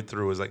now, halfway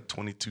through, is like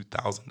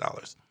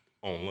 $22,000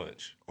 on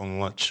lunch. on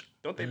lunch.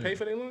 Don't they pay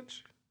for their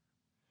lunch?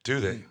 Do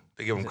they?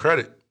 They give them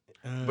credit.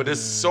 But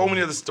there's so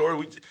many of the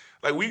stories.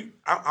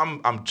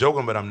 I'm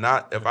joking, but I'm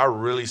not. If I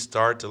really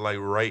start to like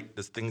write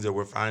the things that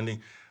we're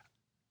finding,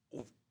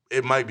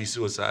 it might be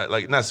suicide.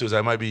 Like not suicide.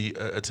 It might be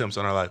attempts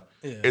on our life.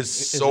 Yeah. It's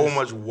so just-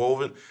 much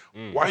woven.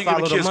 Why are you Follow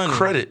giving the kids money.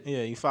 credit?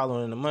 Yeah, you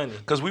following the money.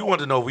 Because we want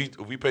to know if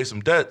we pay some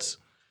debts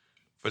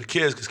for the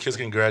kids, because kids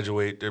can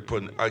graduate. They're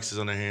putting ices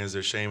on their hands.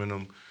 They're shaming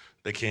them.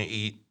 They can't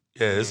eat.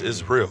 Yeah,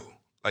 it's real.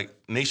 Like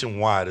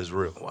nationwide is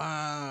real.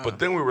 Wow. But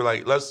then we were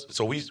like,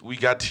 we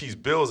got these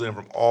bills in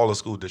from all the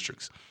school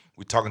districts.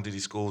 We talking to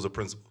these schools, the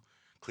principal.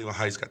 Cleveland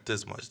Heights got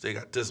this much. They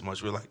got this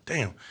much. We're like,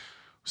 damn.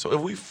 So if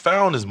we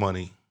found this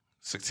money,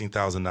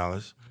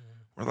 $16,000,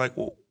 we're like,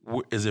 well,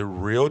 is it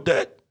real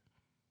debt?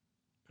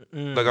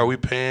 Like, are we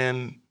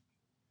paying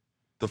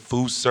the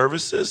food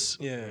services?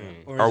 Yeah.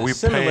 Or Are is it we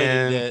simulated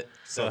paying debt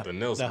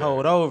something else to back?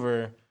 hold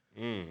over?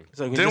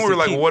 So Then we were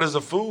like, what is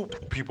the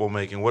food people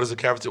making? What is the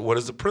cafeteria? What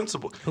is the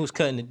principal? Who's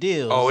cutting the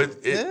deals? Oh, once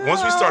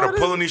we started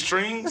pulling these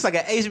strings, It's like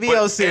an HBO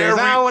But series.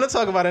 I don't want to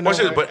talk about it no watch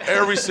this, more. but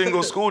every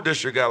single school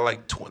district got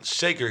like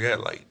Shaker had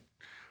like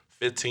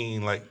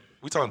 15, like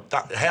we talking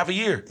half a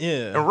year.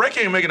 Yeah. And Rick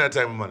ain't making that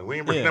type of money. We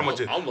ain't bringing Yeah. that much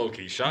in. I'm low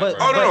key shocked. But-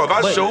 right Oh, no, now.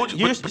 if I showed you,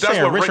 You're but that's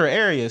saying what richer Rick-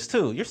 areas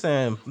too. You're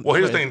saying. Well,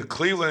 here's the thing: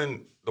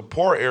 Cleveland, the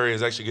poor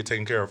areas actually get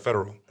taken care of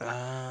federal,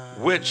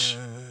 which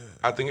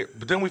I think.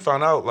 But then we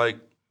found out like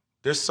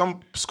there's some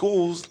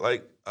schools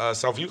like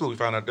South Euclid. We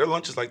found out their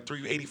lunch is like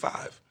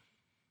 $3.85.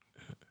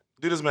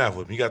 Do this math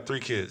with me. You got 3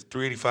 kids,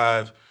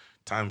 $3.85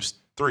 times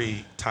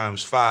 3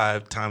 times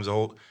 5 times the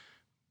whole.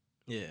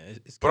 Yeah.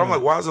 It's But I'm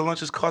like, why does the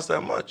lunches cost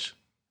that much?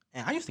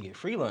 man, I used to get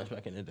free lunch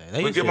back in the day.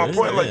 But get my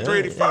point. Like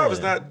 $3.85 is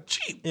not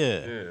cheap. Yeah.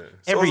 Yeah.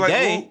 So Every it's like,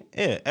 day.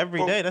 well, Yeah. Every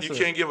well, day. That's you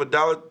can't give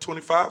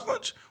 $1.25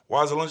 lunch.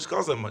 Why does the lunch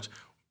cost that much?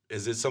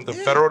 Is it something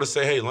Yeah. federal to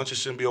say, hey, lunches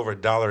shouldn't be over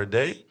 $1 a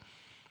day?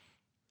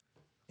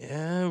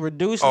 Yeah.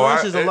 Reduced Oh,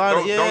 lunch is a lot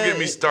don't, of. Yeah, don't get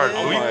me started.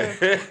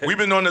 yeah. We've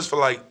been doing this for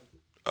like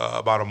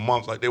about a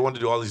month. Like they wanted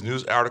to do all these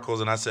news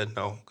articles, and I said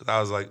no because I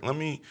was like, let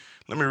me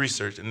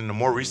research. And then the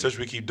more research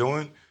we keep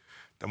doing,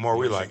 the more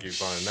we like keep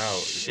finding out.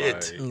 It's shit.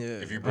 like, Yeah.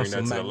 if you bring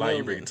that to the light,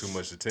 you bring too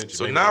much attention.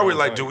 So Maybe now the we're wrong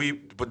like,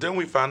 thing. But then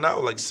we found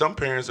out like some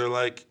parents are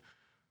like,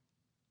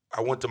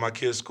 I went to my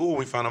kid's school.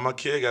 We found out my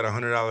kid got a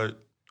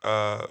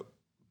 $100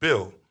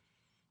 bill,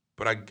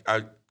 but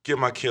I give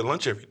my kid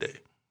lunch every day.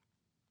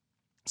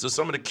 So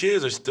some of the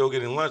kids are still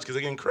getting lunch because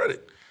they're getting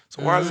credit.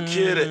 So why is a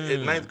kid at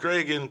ninth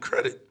grade getting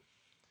credit?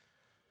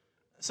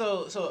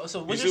 So what see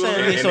you're what I'm saying?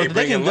 saying? So And they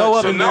they can bringing go lunch.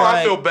 up So and be now I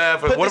like, feel bad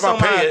for put what this if I on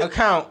my pay it?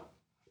 account?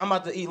 I'm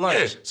about to eat Yeah.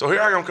 lunch. So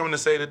here I am coming to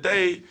save the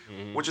day,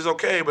 which is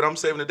okay, but I'm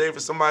saving the day for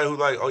somebody who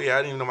like, oh yeah, I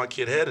didn't even know my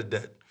kid had a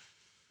debt.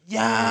 Yo,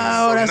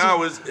 So that's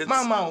now it's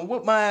my mom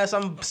whooped my ass.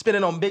 I'm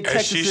spending on big As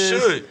Texas. she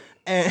should.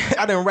 And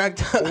I done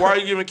racked up. Why are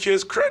you giving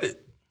kids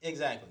credit?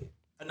 Exactly.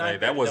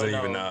 Like, that wasn't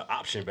even an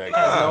option back I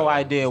have then. no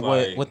idea It's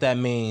like, what that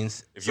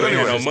means. If you ain't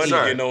had no anyways, money,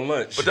 sorry. you get no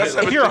lunch. But that's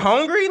If you're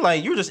hungry,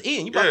 like you're just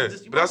eating. You Yeah,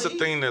 just, you but that's about the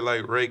to eat. thing that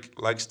like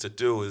Rake likes to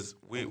do is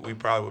we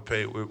probably would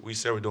pay. We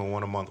said we're doing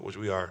one a month, which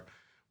we are,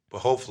 but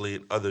hopefully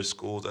in other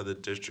schools, other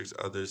districts,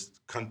 other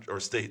or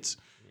states,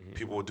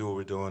 people will do what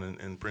we're doing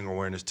and bring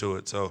awareness to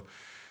it. So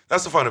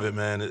that's the fun of it,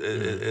 man.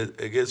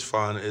 It gets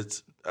fun.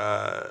 It's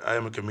I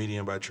am a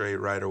comedian by trade,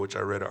 writer, which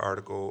I read an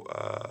article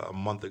a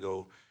month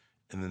ago,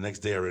 and the next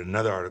day I read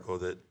another article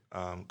that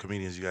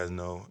comedians, you guys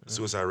know,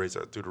 suicide rates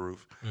are through the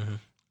roof.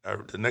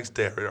 The next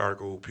day I read an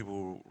article, people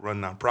who run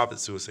nonprofit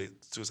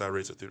suicide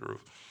rates are through the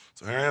roof.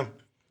 So here I am.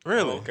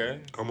 Really?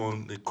 Okay. I'm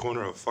on the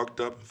corner of fucked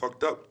up and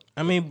fucked up.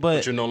 I mean, But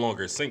but you're no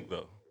longer synced,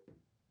 though.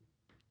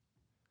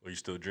 Or you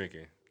still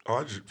drinking? Oh,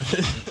 I just,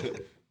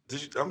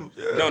 did you?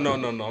 Yeah. No.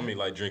 I mean,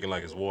 like, drinking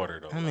like it's water,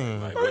 though. I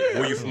mean- like,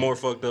 were you more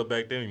fucked up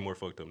back then or you more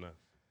fucked up now?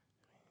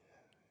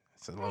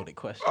 it's a loaded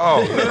question.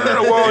 Oh,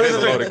 no. Well, It's here's a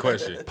the thing. loaded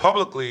question.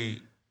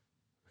 Publicly,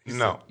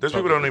 no. There's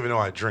people who don't publicly. even know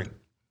I drink.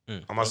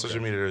 On my social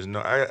media, there's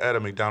no. I had a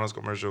McDonald's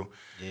commercial,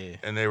 Yeah.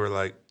 and they were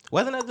like,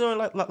 Wasn't that doing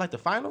like the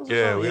finals? Or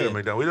 "Yeah, something? we had a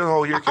McDonald's. We did a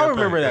whole year I campaign."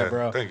 remember that, Yeah,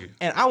 bro. Thank you.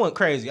 And I went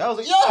crazy. I was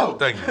like, yo.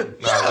 Thank you.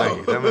 Thank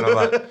you. That meant a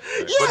lot. But no,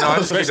 I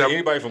just think Especially that,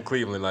 anybody from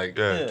Cleveland, like,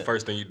 Yeah. the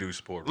first thing you do is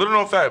sport. little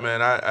known fact,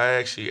 man. I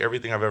actually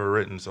everything I've ever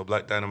written. So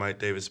Black Dynamite,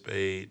 David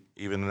Spade,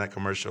 even in that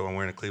commercial, I'm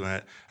wearing a Cleveland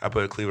hat. I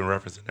put a Cleveland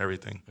reference in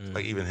everything,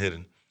 like even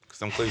hidden,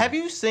 because I'm Cleveland. Have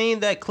you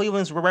seen that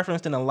Cleveland's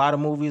referenced in a lot of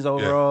movies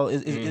overall?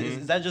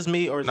 Is that just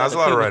me or is No, that there's a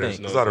lot of Cleveland writers.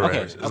 thing? There's a lot of Okay,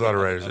 writers. There's a lot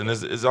of writers, and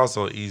it's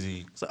also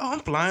easy. So I'm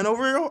flying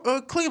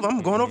over Cleveland.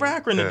 I'm going over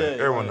Akron Yeah, today.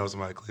 everyone knows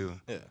somebody at Cleveland.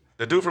 Yeah.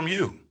 The dude from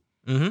You,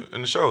 in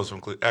the show is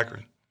from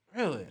Akron.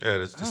 Really? Yeah,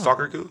 the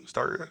stalker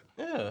guy.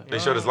 Yeah. They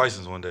showed his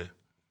license one day.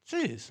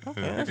 Jeez.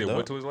 Okay. You That's did what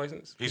dope. to his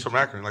license? He's from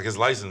Akron, like his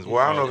license. Well,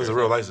 I don't know if it's a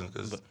real license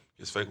because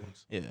it's fake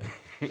ones. Yeah.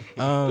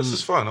 This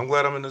is fun. I'm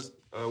glad I'm in this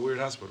weird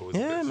hospital. With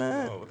Yeah, this.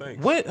 man. Oh,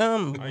 thanks. What I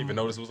didn't even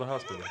notice it was a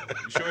hospital.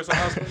 You sure it's a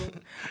hospital?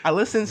 I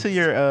listened to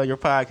your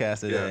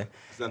podcast today, Yeah,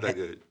 it's not that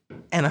good.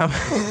 and I'm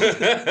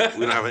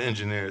We don't have an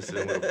engineer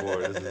sitting with a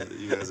board.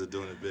 You guys are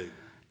doing it big.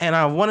 and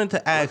I wanted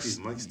to ask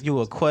Mike's you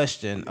a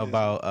question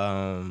about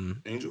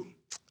Angel?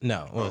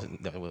 no, well,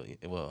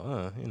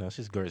 you know,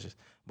 she's gorgeous,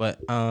 but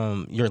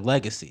your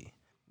legacy,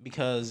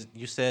 because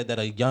you said that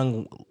a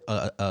young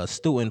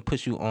student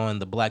put you on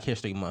the Black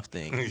History Month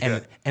thing, Yeah.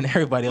 and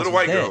everybody else Little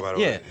was white girl, dead. by the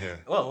yeah. way. Yeah.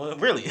 Well,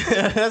 really,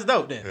 that's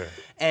dope then. Yeah.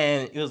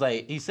 And it was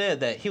like he said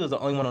that he was the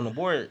only one on the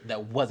board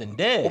that wasn't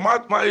dead.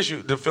 Well, my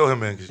issue, to fill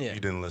him in, because Yeah. you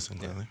didn't listen,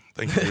 clearly.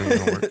 Thank you for doing your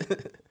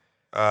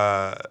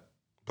homework.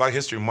 Black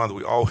History Month,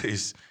 we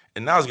always,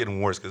 and now it's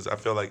getting worse because I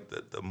feel like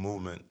the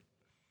movement,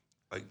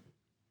 like,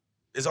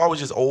 it's always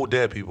just old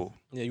dead people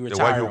Yeah, you that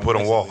retired. white people put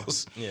on basically.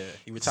 walls. Yeah,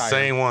 he retired.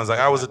 Same ones. Like,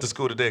 I was at the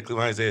school today at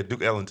Cleveland Heights, they had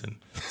Duke Ellington.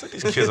 It's like,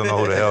 these kids don't know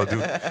who the hell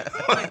Duke.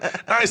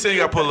 I ain't saying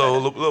you got to put a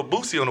little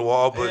Boosie on the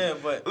wall, but, Yeah,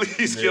 but- at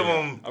least give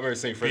them I remember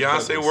seeing Freddie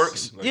Beyonce Douglass.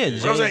 works. Like, Yeah, You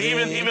know what I'm saying?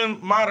 Jay-Z. Even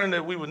modern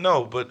that we would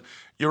know, but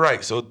you're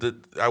right. So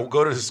I would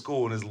go to the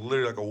school and it's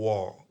literally like a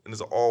wall, and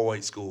it's an all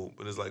white school,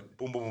 but it's like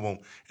boom, boom, boom, boom,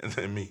 and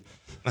then me,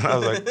 and I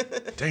was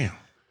like, damn,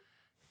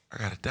 I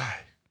gotta die.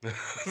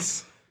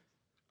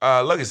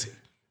 Legacy.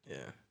 Yeah.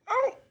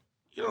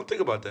 You don't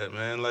think about that,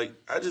 man. Like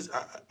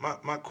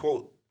my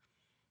quote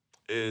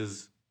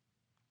is,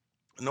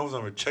 no one's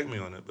ever checked me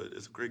on it, but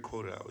it's a great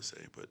quote that I would say.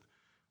 But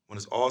when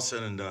it's all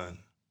said and done,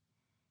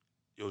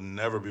 you'll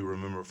never be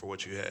remembered for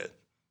what you had.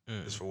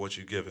 It's for what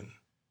you've given.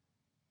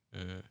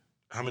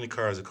 How many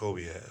cars did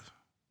Kobe have?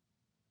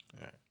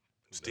 Right.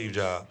 Steve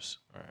Jobs.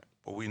 Right.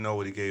 But we know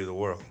what he gave the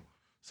world.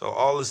 So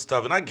all this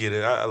stuff, and I get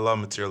it. I love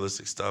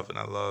materialistic stuff, and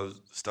I love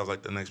stuff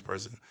like the next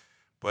person.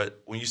 But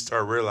when you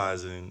start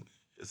realizing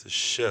it's a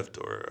shift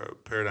or a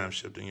paradigm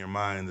shift in your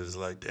mind, that's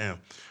like, damn,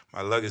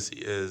 my legacy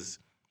is.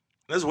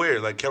 That's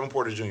weird. Like Kevin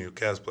Porter Jr.,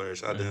 Cavs player,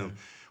 shout out to him.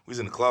 We was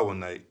in the club one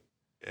night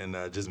and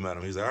just met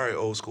him. He's like, all right,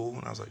 old school.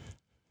 And I was like,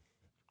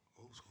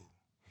 old school?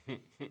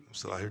 I'm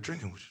still out here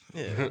drinking with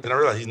you. Yeah. And I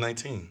realized he's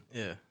 19.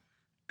 Yeah.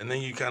 And then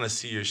you kind of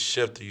see your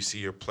shift, or you see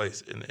your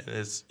place, and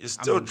it's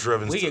still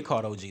driven. We get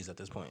called OGs at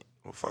this point.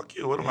 Well, fuck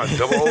you. What am I,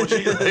 double OG?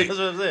 Like, That's what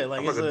I'm saying. Like,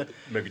 I'm it's like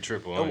Maybe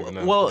triple. I don't even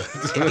know. well,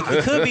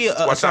 it could be a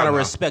Watch sign out of now.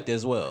 respect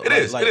as well. It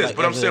is, Like,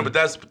 but I'm as saying, in- but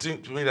that's to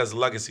me, that's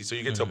legacy. So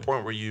you get to a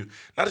point where you,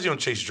 not that you don't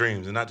chase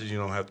dreams, and not that you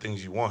don't have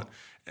things you want,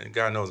 and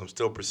God knows I'm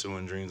still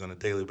pursuing dreams on a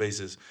daily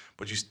basis,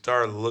 but you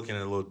start looking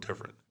at it a little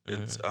different.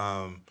 It's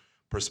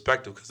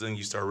perspective, because then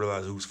you start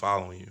realizing who's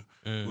following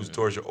you, whose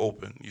doors are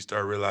open. You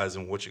start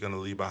realizing what you're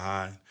gonna leave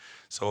behind.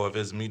 So if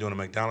it's me doing a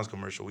McDonald's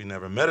commercial, we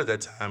never met at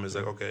that time. It's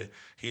like, okay,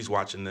 he's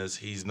watching this,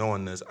 he's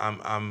knowing this.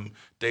 I'm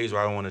days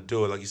where I don't want to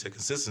do it, like you said,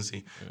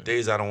 consistency.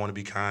 Days I don't want to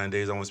be kind,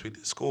 days I want to speak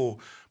to school,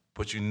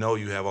 but you know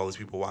you have all these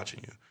people watching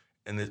you,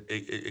 and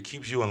it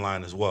keeps you in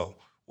line as well.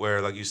 Where,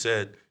 like you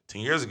said,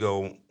 10 years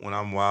ago, when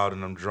I'm wild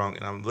and I'm drunk,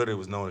 and I'm literally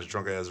was known as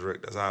Drunk Ass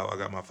Rick, that's how I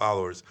got my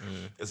followers.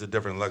 It's a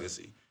different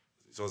legacy.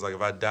 So it's like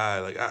if I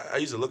die, like I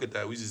used to look at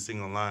that. We used to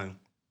sing online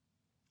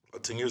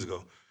 10 years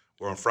ago,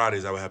 where on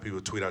Fridays I would have people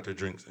tweet out their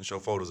drinks and show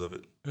photos of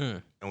it.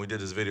 And we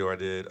did this video. I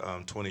did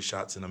 20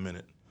 shots in a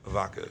minute of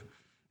vodka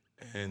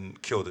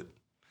and killed it.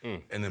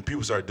 And then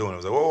people started doing it. I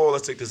was like, whoa,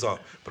 let's take this off.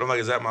 But I'm like,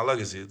 is that my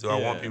legacy? Do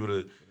I want people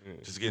to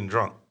just getting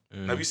drunk?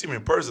 Now, if you see me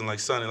in person, like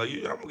Sonny, like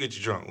I'm gonna get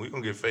you drunk. We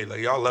gonna get faded.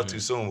 Like y'all left too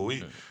soon, but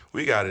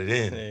we got it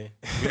in.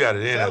 We got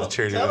it in as a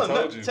charity.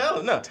 Tell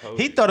him, no.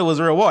 He thought it was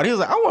real water. He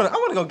was like, I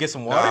want to go get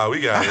some water. Nah, we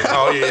got it.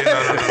 Oh yeah, no.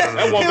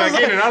 I walked back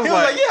in and I was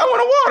like, yeah, I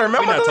want water,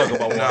 man. we're not talking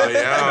about water. No,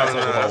 yeah,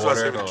 that's what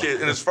I said for the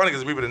kids. And it's funny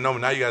because people that know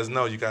me now, you guys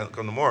know. You guys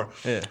come tomorrow.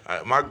 Yeah.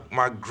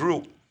 My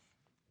group.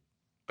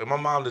 Like my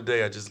mom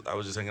today, I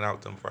was just hanging out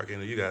with them before I came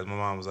to you guys. My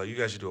mom was like, "You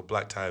guys should do a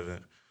black tie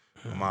event."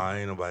 My mom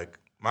ain't nobody.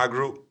 My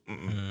group,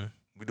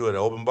 we do it at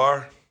open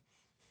bar.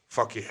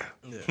 Fuck yeah.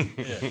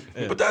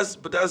 Yeah. But that's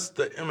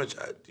the image.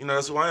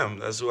 That's who I am.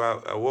 That's who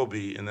I will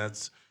be, and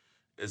it's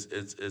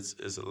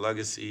a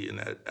legacy in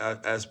that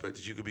aspect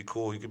that you could be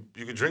cool. You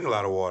could drink a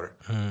lot of water.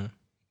 I'm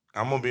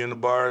gonna be in the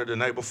bar the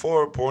night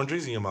before pouring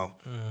drinks in your mouth.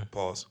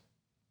 Pause.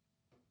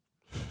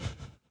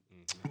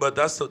 But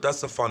that's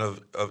the fun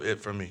of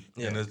it for me,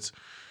 and it's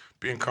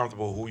being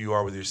comfortable who you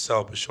are with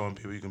yourself, but showing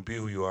people you can be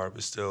who you are,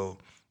 but still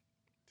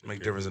make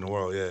a difference in the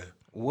world. Yeah.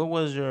 What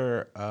was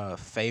your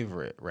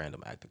favorite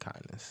random act of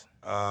kindness?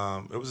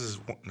 It was this.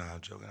 Nah, I'm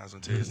joking. I was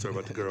gonna tell you a story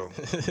about the girl.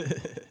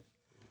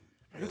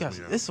 You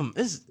guys,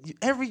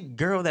 every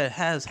girl that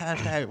has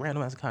hashtag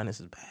random acts of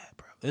kindness is bad,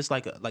 bro. It's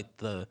like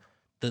the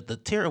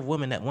tier of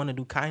women that want to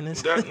do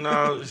kindness.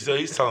 So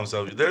he's telling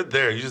himself they're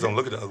there. You just don't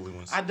look at the ugly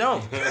ones. I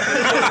don't.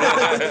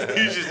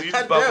 you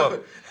just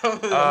pop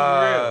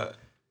up.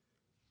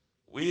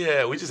 We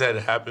just had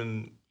it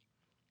happen.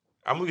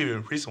 I'm gonna give you a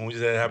recent one. We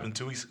just had it happen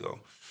 2 weeks ago.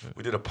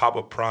 We did a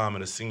pop-up prom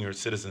at a senior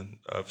citizen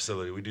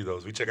facility. We do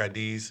those. We check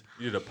IDs.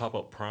 You did a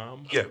pop-up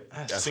prom? Yeah,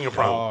 senior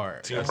prom.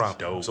 Senior prom.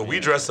 Dope, so we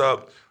dress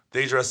up,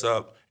 they dress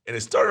up, and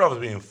it started off as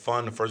being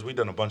fun. The first, we've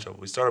done a bunch of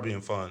them. We started being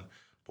fun.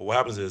 But what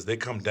happens is they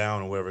come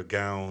down in whatever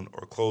gown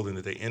or clothing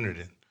that they entered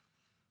in.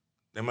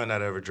 They might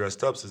not have ever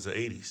dressed up since the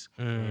 80s,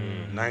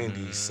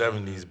 90s,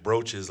 70s,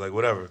 brooches, like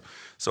whatever.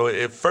 So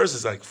at first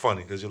it's like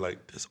funny because you're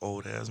like, this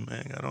old ass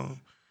man got on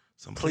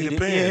some pleated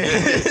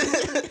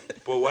pants.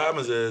 But what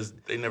happens is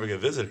they never get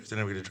visitors. They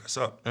never get to dress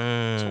up.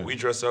 So we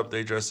dress up,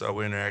 they dress up,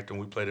 we're interacting,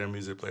 we play their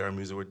music, play our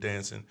music, we're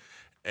dancing.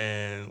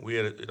 And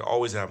it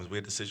always happens. We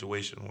had the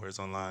situation where it's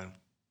online.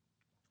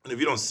 And if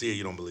you don't see it,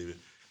 you don't believe it.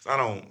 So I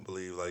don't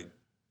believe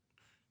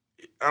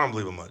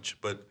it much.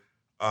 But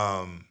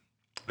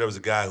there was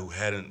a guy who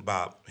hadn't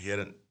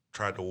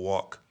tried to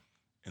walk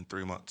in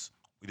 3 months.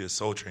 We did a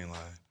Soul Train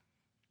line.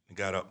 He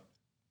got up.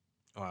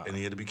 Wow. And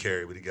he had to be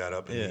carried, but he got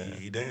up and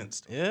he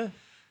danced. Yeah.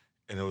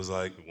 And it was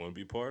like, you want to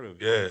be part of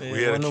it. Yeah,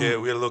 we had a kid.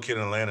 We had a little kid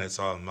in Atlanta that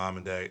saw his mom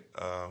and dad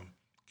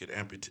get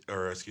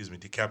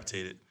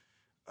decapitated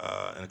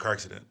in a car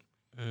accident.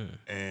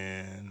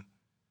 And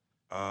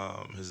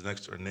his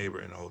next door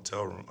neighbor in the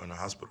hotel room, in the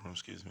hospital room,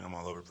 I'm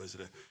all over the place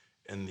today.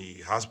 In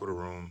the hospital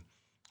room,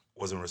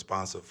 wasn't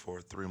responsive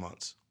for 3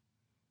 months,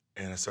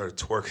 and I started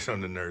twerking on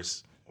the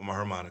nurse with my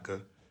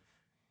harmonica,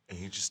 and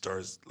he just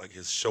starts like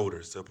his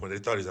shoulders to the point they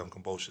thought he was having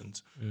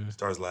convulsions.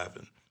 Starts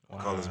laughing. Wow.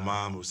 I call his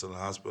mom, who was still in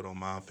the hospital.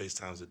 Mom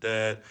FaceTimes the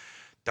dad.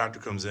 Doctor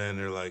comes in.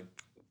 They're like,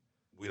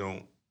 we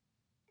don't.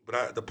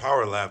 But the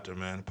power of laughter,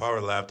 man. The power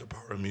of laughter,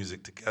 power of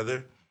music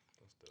together.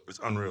 It's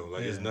unreal.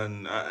 Like it's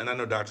nothing. And I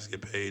know doctors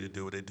get paid to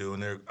do what they do,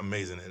 and they're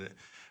amazing at it.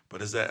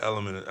 But it's that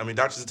element.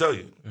 Doctors will tell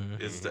you.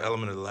 It's the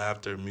element of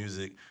laughter,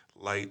 music,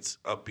 lights,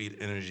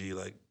 upbeat energy.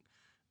 Like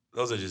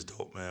those are just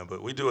dope, man.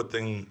 But we do a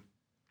thing.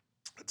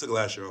 I took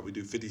last year off. We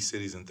do 50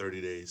 cities in 30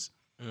 days.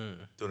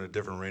 Doing a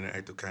different random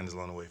act of kindness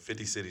along the way.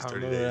 50 cities,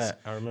 30 days.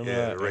 I remember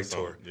that. Yeah, the rake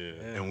tour. Yeah.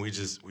 And we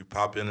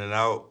pop in and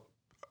out.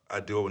 I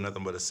do it with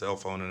nothing but a cell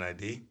phone and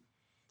ID.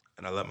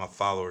 And I let my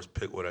followers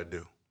pick what I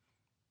do.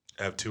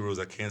 I have 2 rules.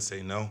 I can't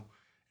say no,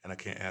 and I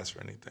can't ask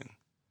for anything.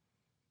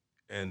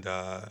 And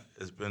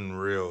it's been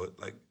real,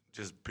 like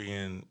just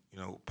being,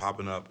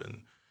 popping up.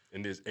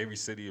 And is every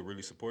city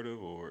really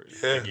supportive, or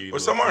or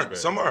some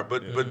aren't,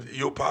 but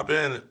you'll pop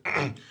in.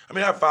 I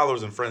have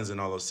followers and friends in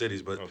all those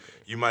cities, but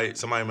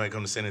somebody might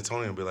come to San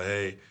Antonio and be like,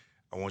 hey,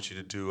 I want you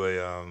to do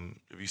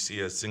if you see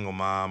a single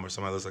mom or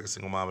somebody looks like a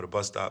single mom at a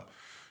bus stop,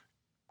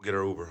 get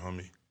her Uber,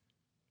 homie.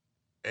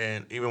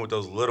 And even with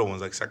those little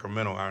ones, like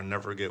Sacramento, I'll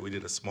never forget, we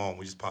did a small one.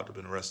 We just popped up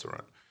in a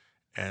restaurant.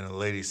 And a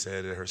lady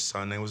said that her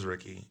son name was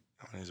Ricky.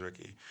 My name's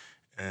Ricky.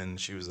 And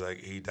she was like,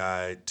 he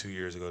died 2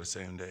 years ago the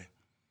same day.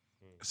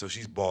 So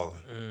she's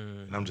balling.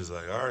 And I'm just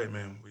like, all right,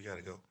 man, we got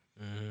to go.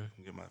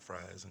 Get my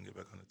fries and get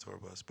back on the tour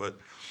bus. But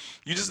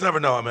you just never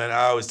know, man.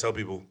 I always tell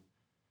people,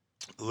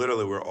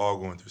 literally we're all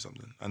going through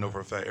something. I know for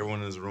a fact everyone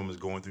in this room is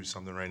going through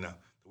something right now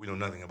that we know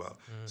nothing about.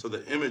 So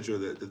the image or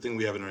the thing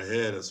we have in our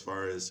head as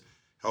far as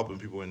helping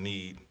people in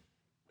need,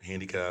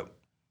 handicapped,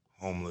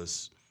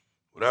 homeless,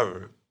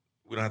 whatever,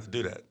 we don't have to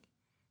do that.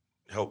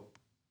 Help,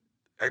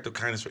 act of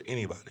kindness for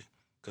anybody,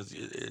 because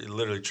it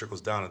literally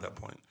trickles down at that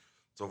point.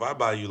 So if I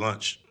buy you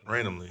lunch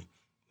randomly,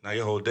 now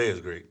your whole day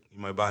is great. You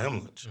might buy him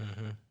lunch,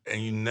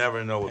 and you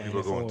never know what people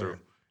are going through.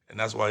 And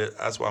that's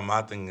why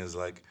my thing is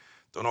like,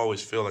 don't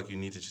always feel like you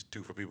need to just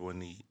do for people in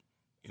need.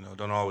 You know,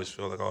 don't always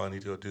feel like, oh, I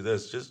need to go do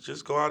this.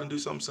 Just go out and do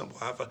something simple.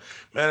 Have fun.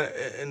 Man,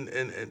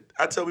 and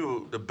I tell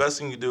people the best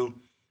thing you do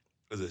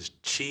is this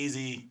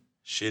cheesy,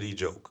 shitty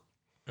joke.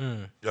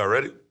 Y'all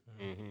ready?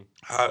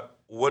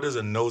 What does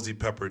a nosy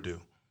pepper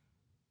do?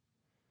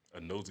 A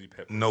nosy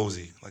pepper.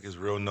 Nosy, like it's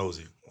real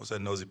nosy. What's that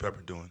nosy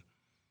pepper doing?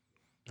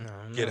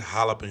 Get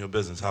jalapeno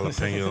business,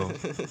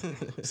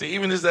 jalapeno. See,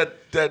 even just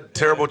that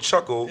terrible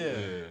chuckle,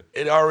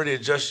 it already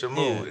adjusts your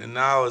mood. And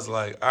now it's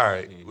like, all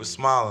right, we're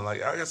smiling.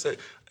 Like I said,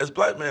 as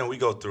black men, we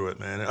go through it,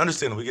 man. And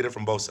understand, we get it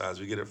from both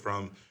sides. We get it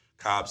from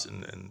cops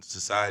and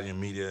society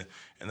and media,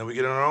 and then we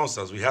get it on our own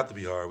selves. We have to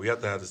be hard. We have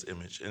to have this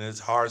image. And it's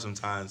hard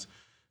sometimes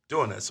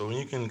doing that. So when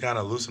you can kind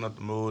of loosen up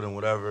the mood and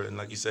whatever, and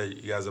like you said,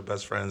 you guys are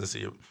best friends. I see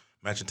you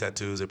matching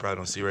tattoos. They probably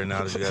don't see right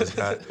now that you guys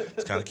got.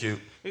 It's kind of cute.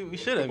 We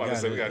should have.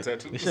 We got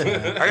tattoos.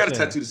 I got a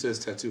tattoo that says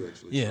tattoo,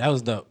 actually. Yeah, that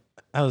was dope.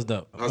 I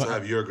also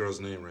have your girl's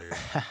name right here.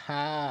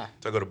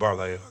 So I go to bar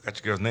like, I got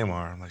your girl's name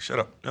on her. I'm like, shut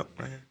up. Yep,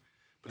 right here.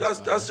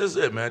 But that's just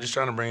it, man. Just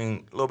trying to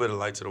bring a little bit of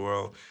light to the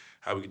world,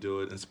 how we can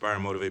do it, inspire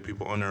and motivate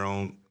people on their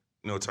own,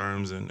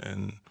 terms,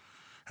 and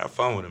have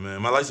fun with it,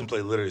 man. My license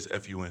plate literally is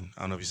FUN.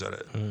 I don't know if you saw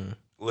that.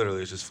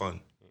 Literally, it's just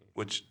fun.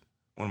 Which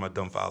one of my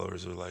dumb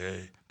followers was like,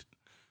 hey,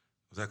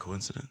 was that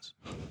coincidence?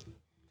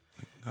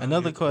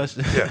 Another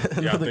question. Yeah,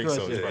 Another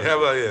question.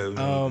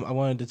 Yeah, I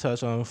wanted to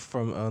touch on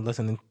from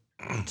listening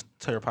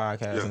to your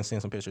podcast and seeing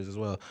some pictures as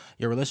well.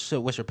 Your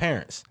relationship with your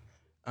parents.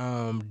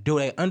 Do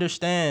they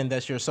understand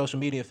that you're social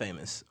media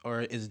famous, or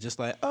is it just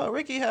like, oh,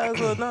 Ricky has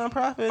a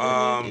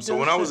nonprofit? So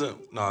when I was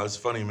it's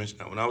funny you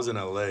mentioned that. When I was in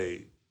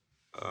LA,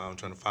 I'm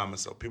trying to find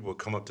myself. People would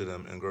come up to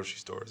them in grocery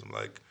stores. I'm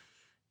like,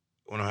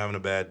 when I'm having a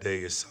bad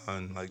day, your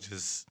son, like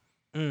just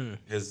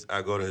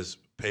I go to his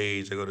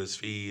page, I go to his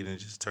feed, and it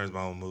just turns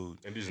my whole mood.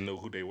 And did you know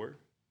who they were?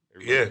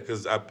 Everybody? Yeah,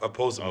 because I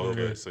posted them.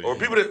 Okay. So, or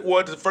people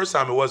that, the first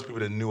time it was people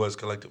that knew us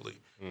collectively.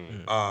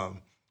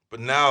 But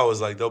now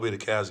it's like they'll be at a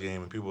Cavs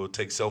game and people will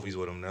take selfies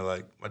with them. They're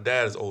like, my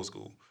dad is old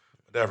school.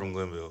 My dad from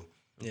Glenville.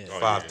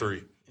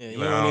 5'3". Yeah, you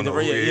don't need to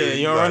run.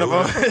 You don't run up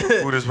on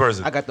who this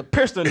person. I got the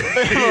pistol. It's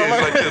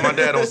like this. My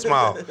dad don't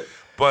smile,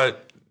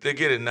 but they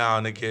get it now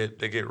and they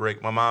get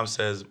raked. My mom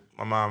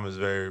is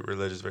very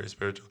religious, very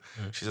spiritual.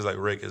 She says like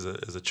Rick is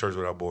a church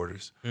without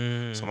borders.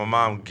 So my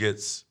mom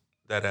gets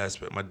that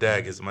aspect. My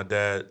dad gets it. My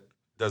dad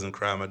doesn't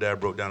cry. My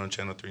dad broke down on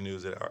Channel 3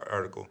 News that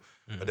article.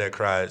 My dad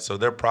cried. So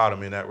they're proud of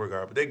me in that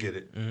regard, but they get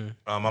it.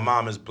 My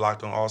mom is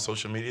blocked on all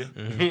social media.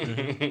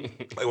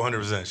 Like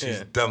 100%. She's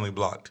definitely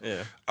blocked.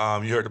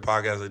 Yeah. You heard the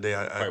podcast the other day.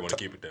 I want to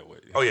keep it that way.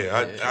 Oh,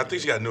 yeah. I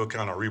think she got a new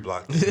account on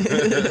Reblocked.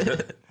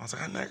 I was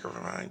like, I never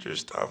remind your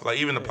stuff. Like,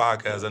 even the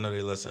podcast, I know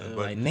they listen.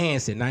 But like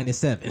Nancy,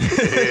 97.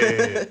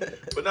 yeah.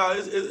 But no,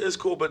 it's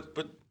cool.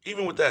 But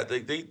even with that,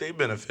 they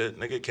benefit.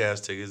 And they get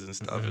Cavs tickets and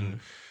stuff. And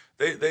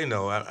they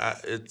know.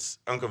 It's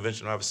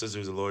unconventional. I have a sister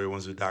who's a lawyer,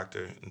 one's a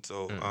doctor. And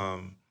so...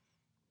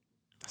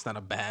 It's not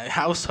a bad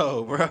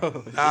household,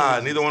 bro.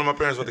 Nah, neither one of my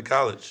parents went to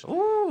college.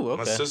 Ooh,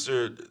 okay. My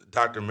sister,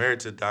 doctor,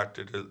 married to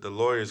doctor. The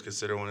lawyers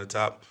consider one of the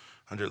top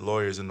 100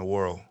 lawyers in the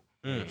world.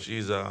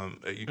 She's at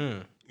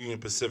Union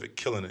Pacific,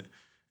 killing it.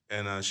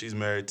 And she's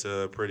married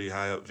to a pretty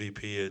high up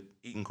VP at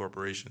Eaton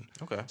Corporation.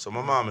 Okay. So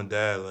my mom and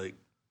dad, like,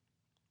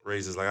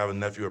 raises, like, I have a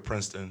nephew at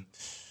Princeton.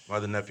 My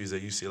other nephew's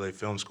at UCLA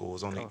Film School.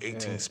 There's only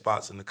 18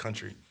 spots in the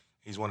country.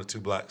 He's one of two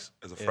blacks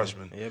as a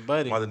freshman. Yeah,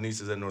 buddy. My other niece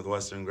is at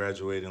Northwestern,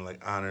 graduating,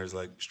 like, honors,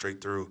 like, straight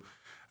through.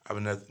 I have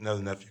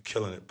another nephew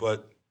killing it.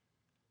 But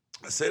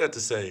I say that to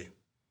say,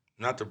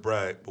 not to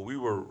brag, but we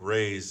were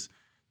raised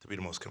to be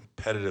the most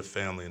competitive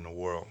family in the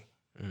world.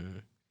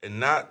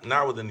 And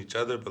not within each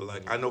other, but,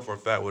 like, I know for a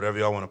fact, whatever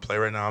y'all want to play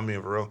right now, I'm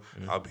being for real,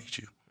 I'll beat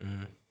you.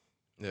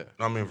 Yeah.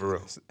 No, I'm being for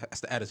real. That's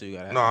the attitude you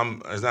got to have.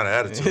 No, it's not an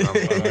attitude.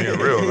 I'm being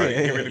real. Like,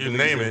 you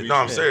name it. No,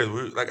 I'm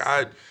serious.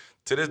 I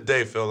to this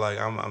day feel like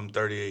I'm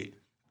 38.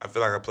 I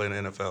feel like I play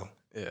in the NFL.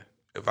 Yeah.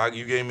 If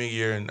you gave me a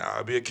year and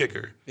I'd be a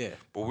kicker. Yeah.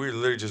 But we're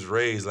literally just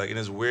raised, like, and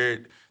it's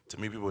weird to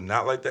meet people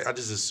not like that. I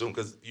just assume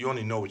because you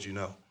only know what you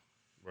know.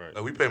 Right.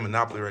 Like, we play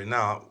Monopoly right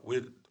now.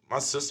 My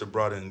sister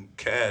brought in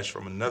cash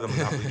from another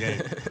Monopoly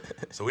game.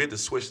 So we had to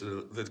switch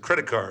to the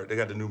credit card. They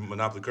got the new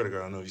Monopoly credit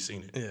card. I don't know if you've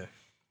seen it. Yeah.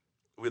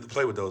 We had to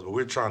play with those, but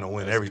we're trying to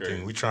win everything.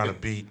 Crazy. We're trying to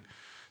beat.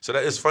 So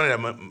it's funny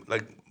that,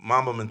 like,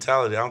 Mamba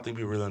mentality, I don't think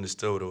people really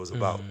understood what it was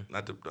about.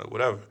 Not to,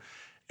 whatever.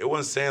 It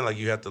wasn't saying, like,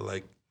 you have to,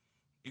 like,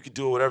 you could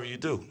do whatever you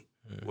do.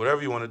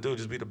 Whatever you want to do,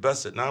 just be the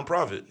best at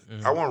nonprofit.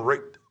 I want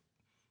Rick.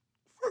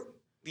 Fuck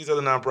these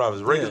other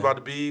nonprofits. Rick is about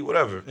to be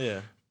whatever. Yeah.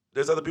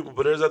 There's other people,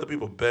 but there's other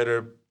people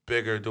better,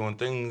 bigger, doing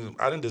things.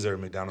 I didn't deserve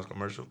a McDonald's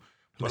commercial.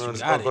 But on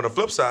the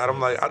flip side, I'm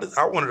like,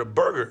 I wanted a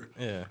burger.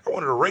 Yeah. I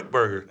wanted a Rake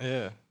burger.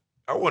 Yeah.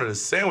 I wanted a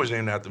sandwich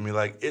named after me.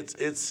 Like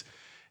it's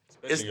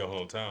Especially your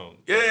hometown.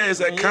 Yeah, it's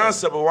that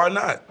concept, but why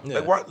not? Yeah.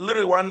 Like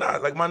why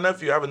not? Like my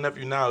nephew, I have a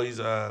nephew now, he's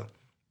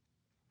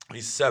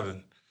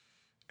 7.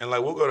 And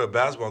like we'll go to a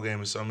basketball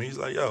game or something. He's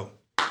like, yo,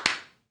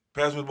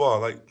 pass me the ball.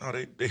 Like, no,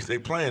 they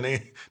playing.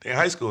 They in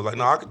high school. Like,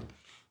 no, I could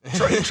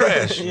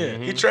trash.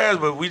 He trash,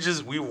 but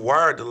we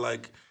wired to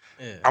like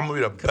I'm gonna be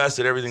the best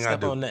at everything I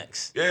do. Step on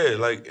next. Yeah,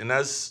 like, and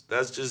that's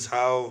just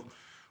how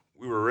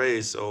we were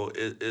raised. So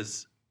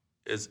it's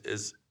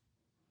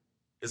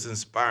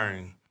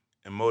inspiring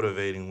and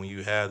motivating when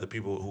you have the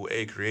people who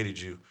created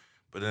you,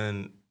 but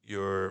then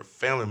your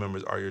family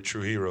members are your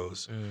true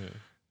heroes.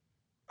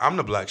 I'm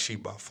the black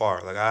sheep by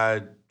far. Like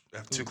I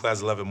have 2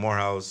 classes left at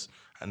Morehouse.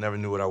 I never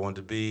knew what I wanted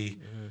to be.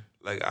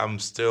 Like I'm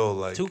still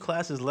like 2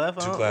 classes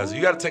left. 2 classes.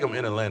 You got to take them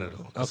in Atlanta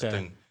though. That's the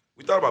thing.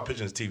 We thought about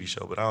pitching this TV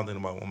show, but I don't think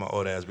about my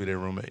old ass be their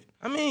roommate.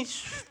 I mean,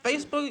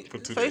 Facebook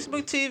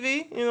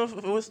TV. You know,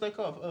 what's they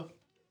call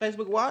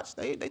Facebook Watch.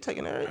 They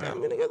taking everything. I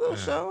mean, they got a little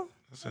show.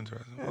 That's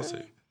interesting. We'll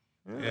see.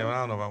 Yeah, but I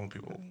don't know about when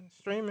people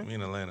streaming. Me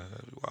in Atlanta,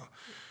 that'd be wild.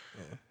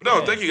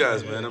 No, thank you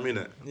guys, man. I mean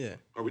that. Yeah.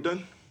 Are we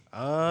done?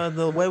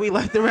 The way we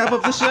like to wrap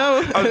up the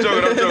show. I'm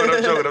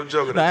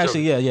joking. No,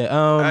 actually, yeah.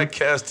 I had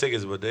cash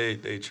tickets, but they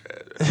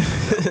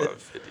trash.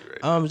 About 50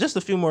 right. Just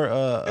a few more.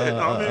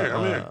 I'm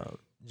here.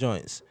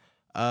 Joints.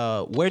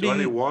 Where do I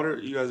need water?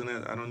 You guys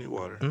I don't need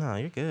water. No,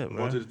 you're good,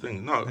 bro. Go to the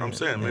thing. No, I'm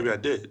saying maybe I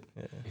did.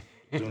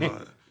 Yeah.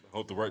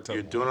 Hold the right time.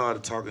 You're doing a lot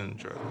of talking.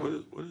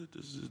 What is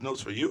this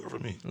notes for you or for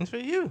me? It's for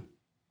you.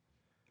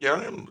 Yeah,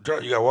 I am.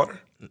 You got water?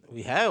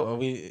 We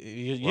have.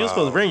 You're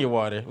supposed to bring your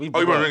water. You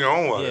want to bring your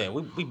own water? Yeah,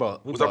 we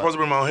bought. Was I supposed to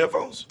bring my own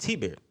headphones?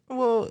 T-Beard.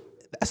 Well,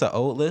 that's an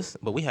old list,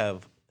 but we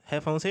have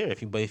headphones here.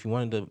 If you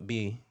wanted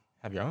to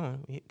have your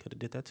own, we could have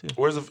did that too.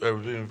 Where's the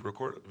being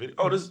recorded video?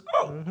 Oh, this.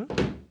 Oh.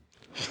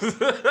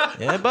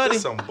 Yeah, buddy.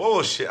 That's some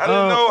bullshit. I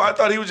didn't know. I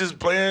thought he was just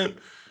playing.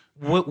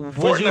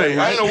 Fortnite.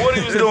 I didn't know what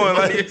he was doing.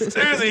 Like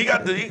seriously, he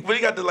got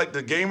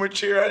the gamer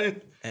chair.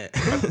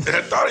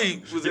 I thought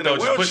he was in a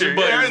wheelchair.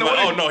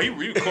 Oh no, he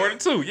recorded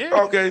too.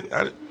 Yeah. Okay.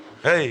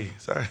 Hey,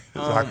 sorry.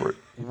 It's awkward.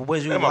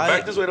 Would you my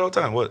back this way the whole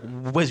time. What?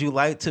 Would you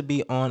like to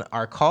be on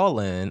our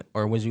call-in,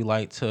 or would you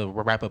like to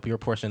wrap up your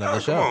portion of the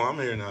show? Come on,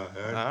 I'm here now.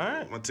 All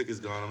right. My ticket's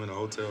gone. I'm in a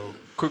hotel.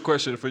 Quick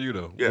question for you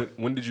though. Yeah.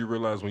 When did you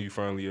realize when you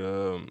finally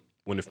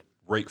when the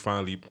rake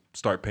finally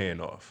start paying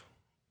off?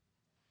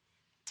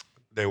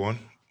 Day one.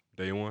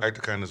 Act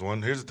of kindness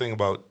 1. Here's the thing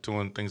about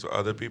doing things for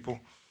other people.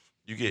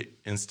 You get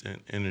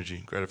instant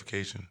energy,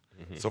 gratification.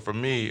 So for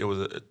me, it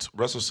was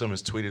Russell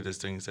Simmons tweeted this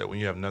thing. He said, when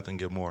you have nothing,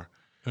 give more.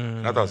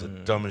 And I thought it was the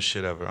dumbest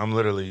shit ever.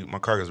 My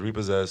car gets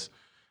repossessed.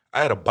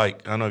 I had a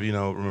bike. I don't know if you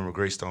remember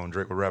Greystone.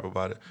 Drake would rap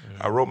about it.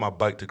 I rode my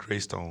bike to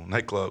Greystone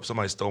nightclub.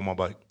 Somebody stole my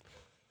bike.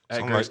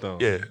 At Greystone?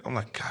 Yeah. I'm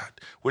like, God.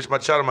 Which my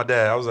child and my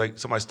dad, I was like,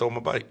 somebody stole my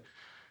bike.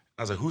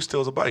 I was like, who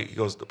steals a bike? He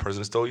goes, the person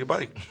that stole your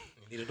bike.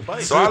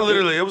 So I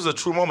literally, it was a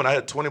true moment. I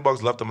had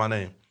 $20 left in my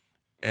name.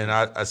 And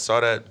I saw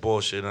that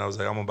bullshit and I was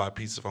like, I'm going to buy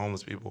pizza for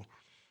homeless people.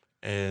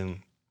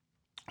 And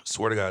I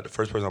swear to God, the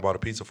first person I bought a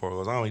pizza for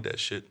goes, I don't eat that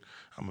shit.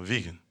 I'm a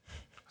vegan.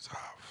 I was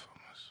like, oh,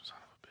 son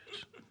of a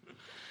bitch.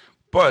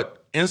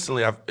 But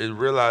instantly,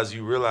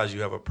 you realize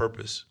you have a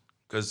purpose.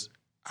 Because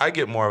I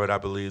get more of it, I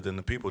believe, than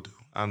the people do,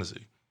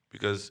 honestly.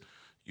 Because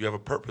you have a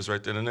purpose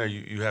right then and there.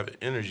 You have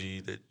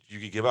energy that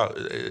you could give out.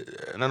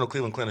 And I know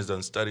Cleveland Clinic has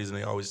done studies and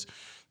they always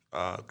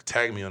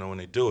tag me on it when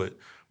they do it,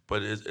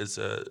 but it's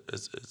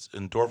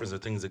endorphins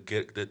and things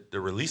that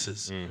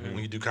releases when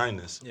you do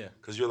kindness. Yeah,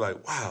 because you're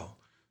like, wow.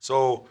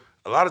 So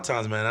a lot of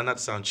times, man, not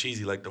to sound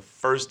cheesy, like the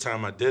first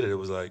time I did it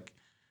was like,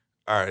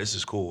 all right, this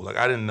is cool. Like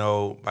I didn't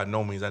know, by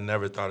no means, I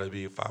never thought it'd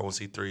be a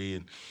 501c3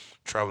 and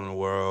traveling the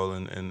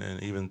world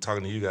and even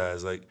talking to you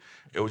guys. Like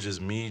it was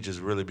just me just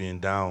really being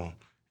down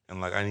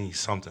and like I need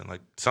something. Like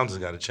something's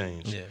got to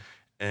change. Yeah,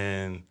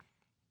 and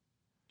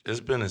it's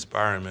been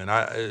inspiring, man.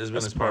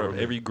 It's part of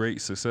every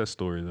great success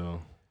story,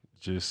 though.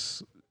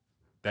 Just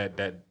that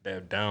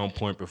down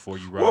point before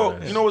you rise.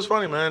 Well, you know what's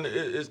funny, man?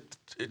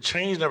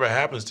 Change never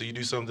happens till you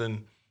do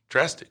something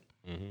drastic.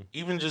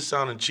 Even just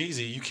sounding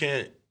cheesy, you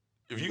can't.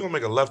 If you're gonna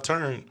make a left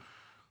turn,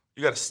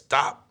 you got to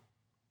stop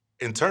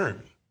and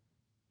turn.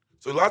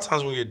 So a lot of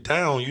times when you're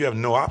down, you have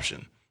no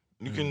option.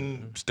 You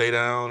can stay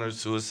down or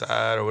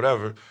suicide or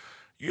whatever.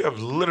 You have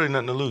literally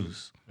nothing to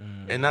lose.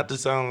 And not to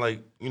sound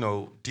like,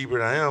 deeper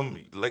than I am,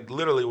 like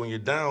literally when you're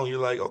down, you're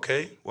like,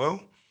 okay,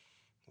 well,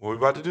 what are we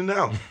about to do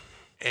now?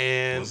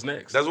 And what's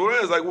next? That's what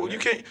it is. Like, well, you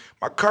can't,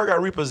 my car got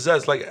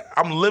repossessed. Like,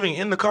 I'm living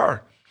in the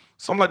car.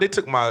 So I'm like, they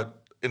took my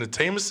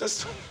entertainment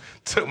system,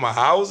 took my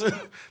housing,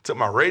 took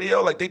my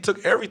radio. Like, they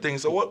took everything.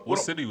 So what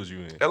city was you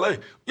in? LA.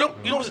 You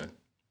know what's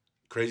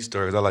crazy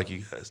story, because I like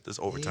you guys. This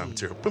overtime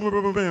material. Boom, boom,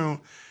 boom, boom,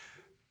 boom.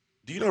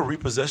 Do you know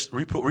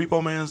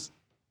Repo Man's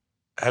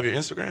have your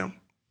Instagram?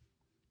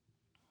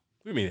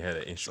 We mean it had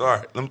an Instagram. So, all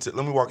right,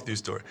 let me walk you through the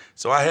story.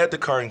 So I had the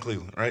car in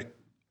Cleveland, right?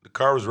 The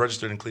car was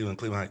registered in Cleveland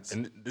Heights.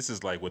 And this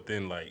is like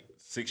within like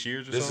 6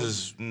 years or This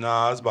something?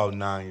 it's about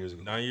 9 years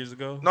ago. 9 years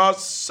ago? No,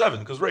 it's 7,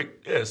 because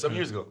 7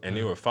 years ago. And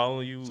they were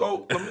following you?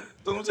 So let me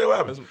tell you what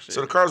happened.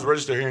 So the car's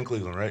registered here in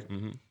Cleveland, right?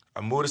 Mm-hmm.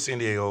 I moved to San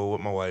Diego with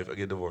my wife. I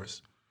get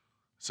divorced.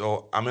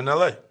 So I'm in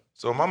LA.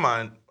 So in my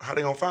mind, how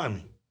they gonna find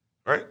me,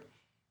 right?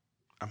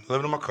 I'm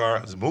living in my car.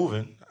 I was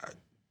moving.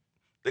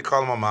 They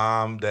calling my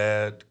mom,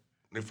 dad.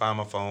 They find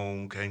my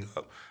phone, hang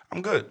up.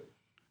 I'm good.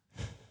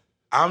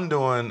 I'm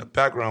doing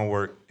background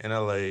work in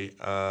LA.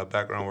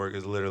 Background work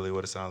is literally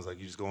what it sounds like.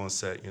 You just go on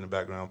set, you're in the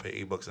background,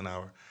 pay $8 an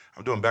hour.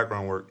 I'm doing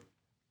background work.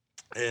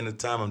 And at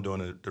the time I'm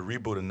doing the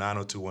reboot of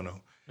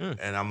 90210.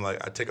 And I'm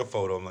like, I take a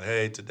photo. I'm like,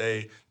 hey,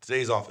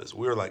 today's office.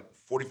 We were like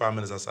 45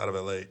 minutes outside of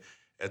LA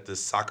at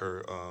this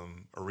soccer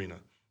arena.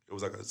 It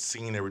was like a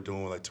scene they were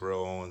doing with like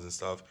Terrell Owens and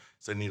stuff.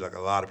 So they need like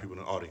a lot of people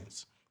in the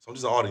audience. So I'm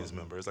just an audience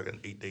member. It's like an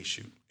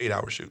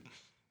 8-hour shoot.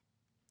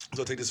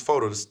 So I take this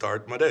photo to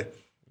start my day.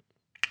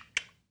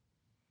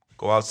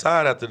 Go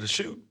outside after the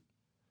shoot.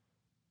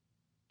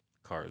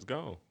 Car is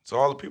gone. So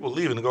all the people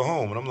leaving to go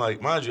home. And I'm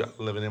like, mind you, I'm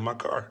living in my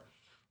car.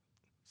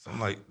 So I'm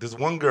like, this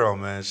one girl,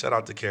 man, shout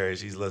out to Carrie,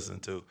 she's listening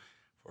to,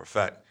 for a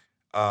fact.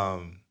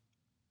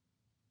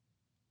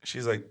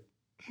 She's like,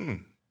 do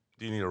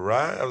you need a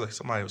ride? I was like,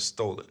 somebody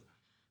stole it.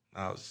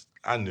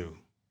 I knew.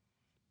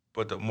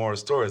 But the moral of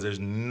the story is there's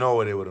no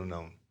way they would have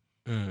known.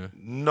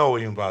 No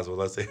way even possible.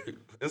 Let's say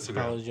Instagram.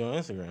 Followed you on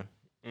Instagram.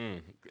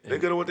 They're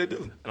good at what they do.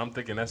 And I'm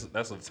thinking that's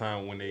a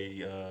time when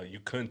they you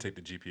couldn't take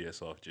the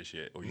GPS off just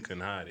yet, or you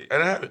couldn't hide it. I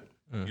didn't have it.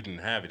 You didn't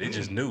have it. They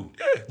just knew.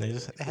 Yeah. They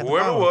had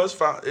Whoever to it was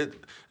found it.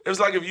 It was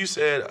like if you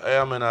said, hey,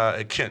 I'm in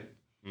at Kent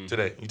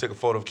today. You take a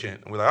photo of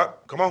Kent, and we're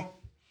like, come on,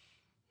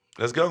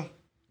 let's go.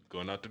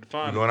 Going out to the We're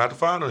final. going out to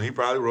find him. He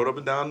probably rode up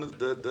and down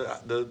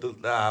the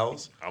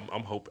aisles.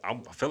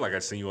 I feel like I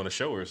seen you on a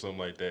show or something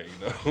like that. You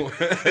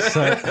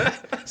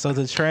know. So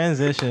the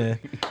transition,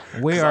 I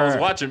was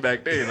watching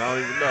back then. I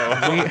don't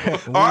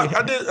even know.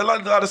 I did a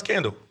lot of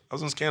Scandal. I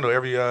was on Scandal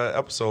every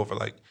episode for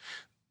like.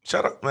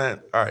 Shut up,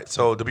 man. All right,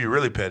 so to be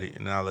really petty,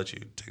 and then I'll let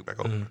you take it back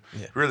over.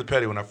 Yeah. Really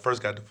petty, when I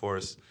first got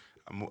divorced,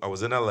 I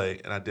was in LA,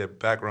 and I did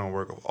background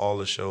work of all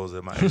the shows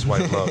that my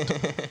ex-wife loved.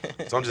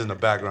 So I'm just in the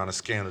background of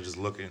Scandal, just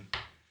looking.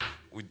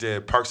 We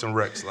did Parks and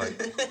Recs,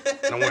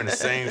 and I'm wearing the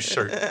same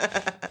shirt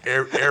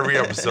every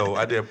episode.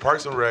 I did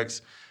Parks and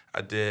Recs. I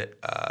did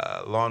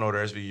Law and Order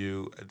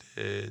SVU. I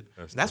did.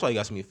 That's why you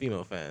got so many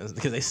female fans,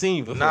 because they seen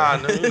you before. Nah,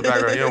 no, in the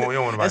background. You don't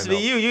want nobody to know.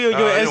 SVU, you're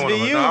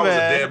SVU, man. I was a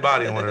dead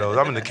body in one of those.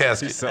 I'm in the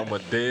casket. He's something a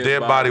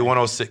Dead body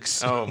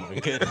 106. Oh my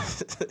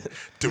goodness.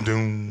 Doom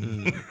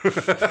doom.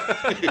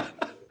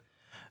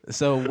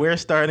 So we're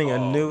starting a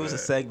new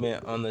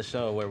segment on the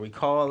show where we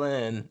call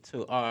in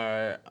to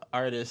our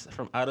artists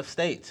from out of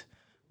state.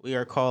 We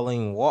are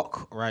calling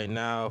Walk right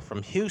now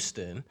from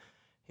Houston.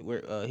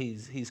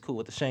 He's cool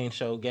with the Shane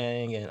Show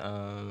gang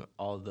and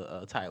all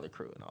the Tyler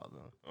crew and all of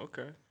them.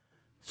 Okay.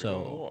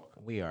 So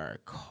we are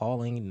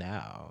calling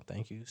now.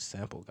 Thank you,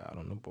 Sample God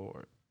on the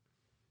board.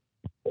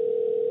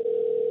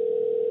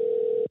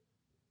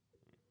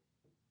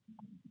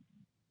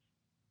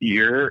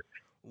 You're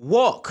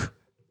Walk.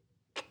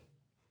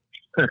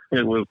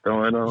 What's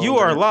going on? You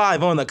are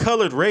live on the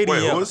Colored Radio.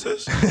 Wait, who is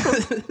this?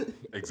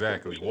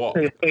 Exactly. Walk.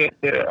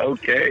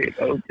 Okay.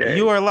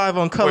 You are live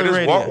on Colored Wait,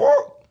 this Radio.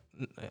 Walk?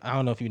 I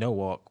don't know if you know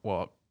Walk.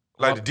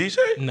 Like the DJ?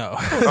 No.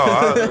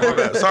 My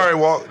bad. Sorry,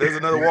 Walk. There's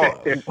another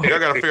Walk. Y'all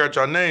got to figure out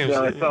your names.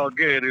 No, it's all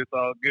good. We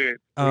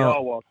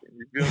all walking.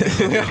 You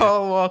feel me? We're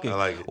all walking. I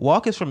like it.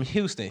 Walk is from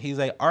Houston. He's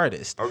an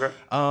artist. Okay.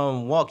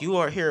 Walk, you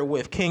are here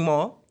with King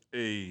Maul.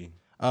 Hey.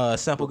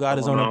 Sample God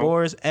is on the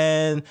boards,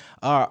 and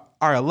our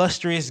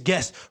illustrious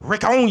guest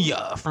Rick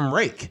Onya from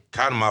Rake.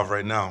 Cottonmouth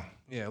right now.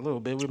 Yeah, a little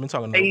bit. We've been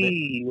talking a little bit.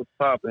 Hey, what's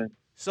poppin'?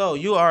 So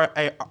you are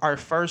our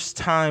first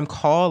time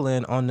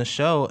calling on the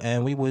show,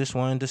 and we just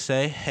wanted to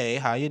say, hey,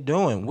 how you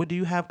doing? What do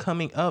you have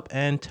coming up?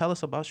 And tell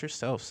us about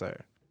yourself, sir.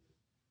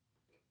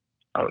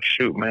 Oh,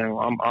 shoot, man.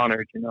 Well, I'm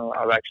honored.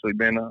 I've actually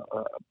been a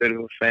bit of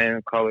a fan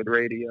of Colored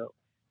Radio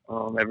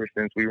ever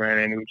since we ran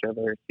into each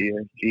other at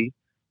CSG.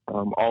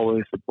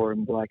 Always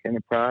supporting Black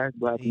enterprise,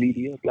 Black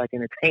media, Black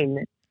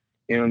entertainment.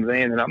 You know what I'm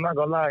saying? And I'm not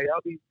gonna lie,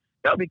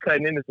 y'all be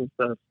cutting into some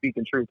stuff,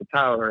 speaking truth to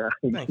power.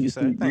 Thank you,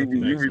 sir. Thank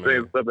you. You be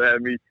saying stuff that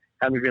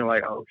had me feeling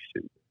like, oh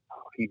shoot,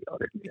 he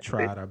got it. We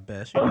tried our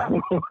best.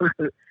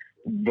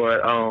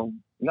 But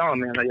no,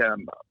 man. Yeah,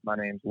 my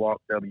name's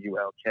Walk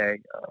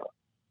WLK.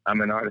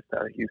 I'm an artist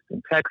out of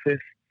Houston, Texas,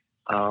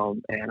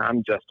 and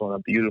I'm just on a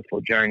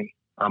beautiful journey.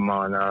 I'm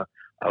on a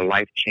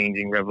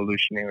life-changing,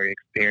 revolutionary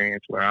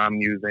experience where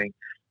I'm using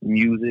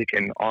music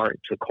and art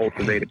to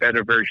cultivate a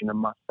better version of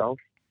myself,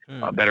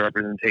 a better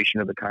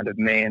representation of the kind of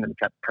man and the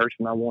type of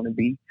person I want to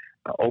be,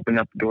 open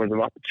up the doors of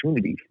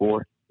opportunity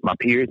for my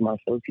peers, my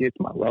associates,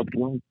 my loved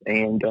ones,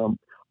 and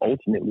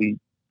ultimately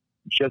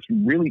just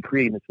really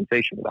creating a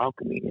sensation of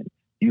alchemy and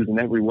using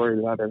every word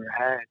that I've ever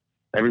had,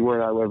 every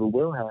word I ever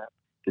will have,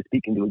 to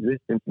speak into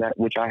existence that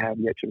which I have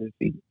yet to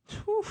receive.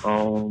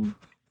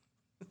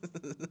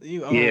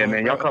 Yeah,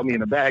 man, y'all caught me in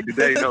the bag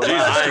today. No,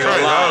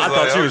 I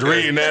thought you was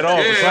reading that off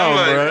or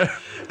something, bro.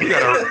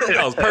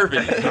 That was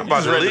perfect. I'm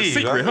about to read the leave.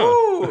 secret,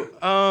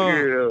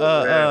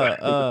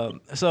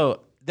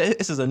 So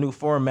this is a new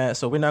format,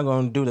 so we're not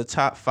going to do the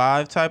top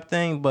 5 type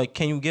thing, but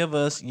can you give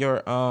us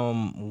your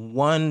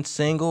one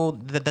single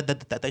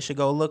that they should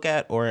go look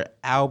at, or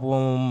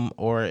album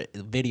or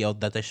video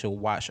that they should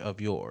watch of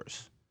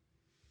yours?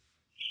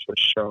 For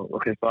sure.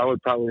 Okay, so I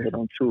would probably hit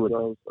on 2 of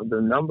those.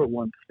 The number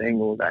one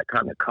single that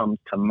kind of comes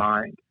to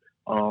mind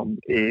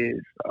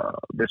is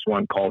this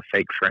one called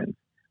Fake Friends.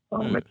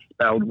 It's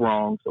spelled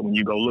wrong, so when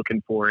you go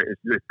looking for it,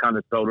 it's kind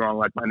of spelled wrong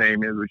like my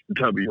name is, which is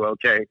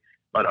WLK.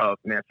 But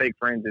man, Fake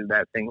Friends is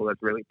that single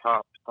that's really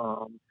popped.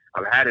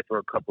 I've had it for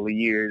a couple of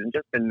years and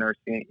just been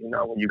nursing,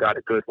 when you got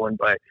a good one,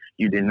 but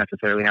you didn't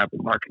necessarily have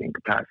the marketing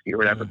capacity or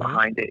whatever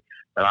behind it.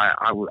 But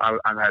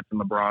I've had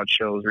some abroad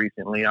shows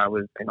recently. I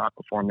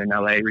performed in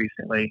LA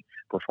recently,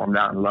 performed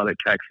out in Lubbock,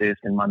 Texas,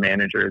 and my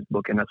manager is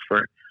booking us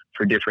for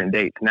different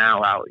dates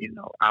now out and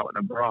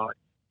abroad.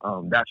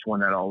 That's one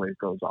that always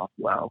goes off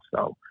well.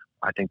 So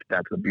I think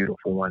that's a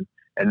beautiful one.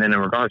 And then in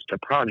regards to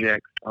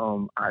projects,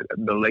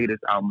 the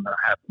latest album that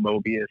I have,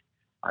 Mobius,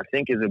 I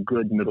think is a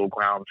good middle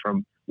ground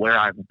from where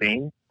I've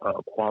been,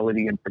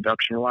 quality and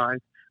production-wise,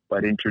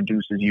 but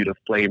introduces you to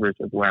flavors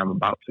of where I'm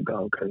about to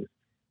go. Because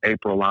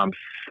April, I'm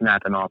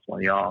snapping off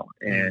on y'all,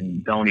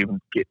 and don't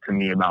even get to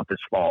me about this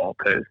fall,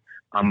 because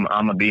I'm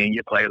gonna be in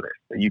your playlist,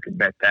 so you can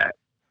bet that.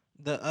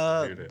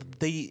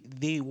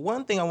 The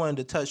one thing I wanted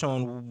to touch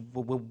on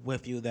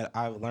with you that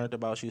I've learned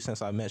about you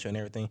since I met you and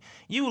everything,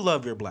 you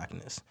love your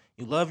blackness.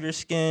 You love your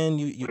skin.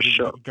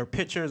 Your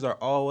pictures are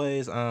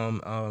always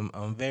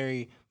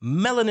very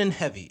melanin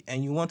heavy,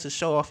 and you want to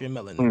show off your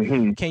melanin.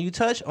 Mm-hmm. Can you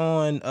touch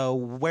on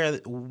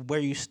where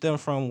you stem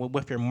from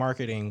with your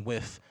marketing,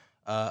 with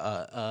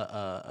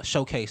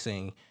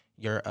showcasing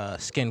your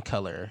skin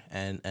color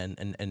and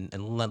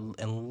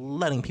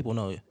letting people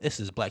know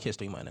this is Black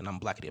History Month and I'm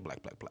blackity black.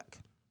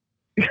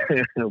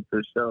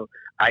 For sure.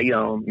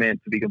 Man,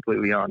 to be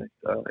completely honest,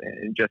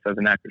 and just as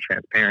an act of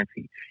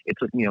transparency, it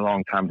took me a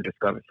long time to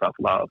discover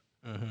self-love.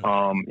 Mm-hmm.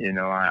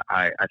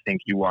 I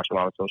think you watch a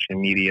lot of social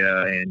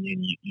media and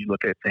you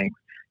look at things,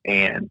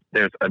 and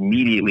there's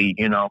immediately,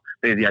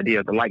 there's the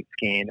idea of the light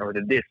skin or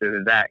the this or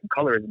the that, and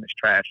colorism is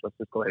trash. Let's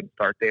just go ahead and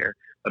start there.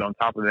 But on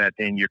top of that,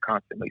 then you're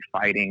constantly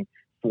fighting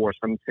for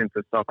some sense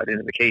of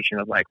self-identification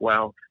of like,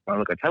 well, when I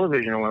look at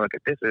television or when I look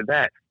at this or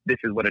that, this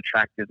is what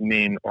attractive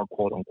men or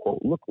quote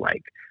unquote look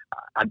like.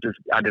 I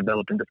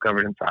developed and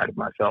discovered inside of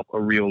myself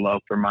a real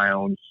love for my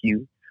own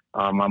hue.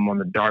 I'm on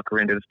the darker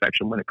end of the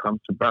spectrum when it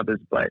comes to brothers,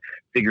 but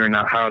figuring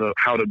out how to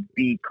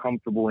be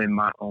comfortable in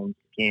my own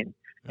skin.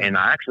 And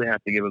I actually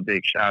have to give a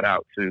big shout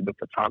out to the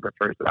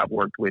photographers that I've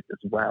worked with as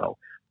well.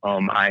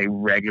 I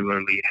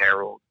regularly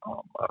herald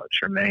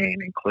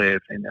Tremaine and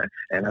Cliff and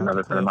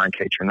another friend of mine,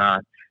 Kate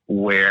Trinad,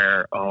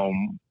 where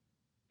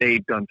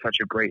they've done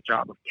such a great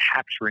job of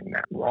capturing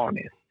that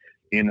rawness,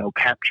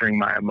 capturing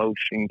my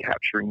emotion,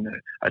 capturing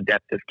the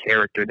adaptive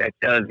character that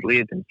does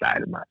live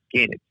inside of my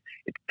skin.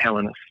 It's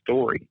telling a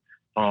story.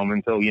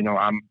 And so,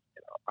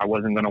 I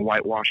wasn't going to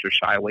whitewash or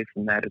shy away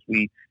from that as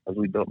we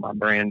built my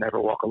brand, Never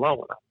Walk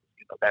Alone.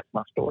 That's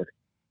my story.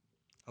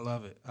 I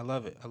love it.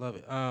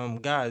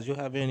 Guys, you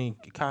have any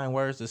kind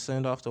words to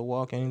send off to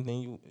Walk?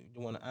 Anything you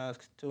want to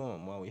ask to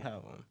him while we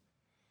have him?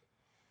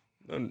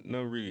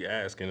 No, really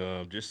asking.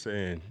 Just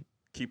saying,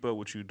 keep up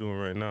what you're doing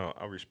right now.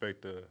 I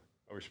respect the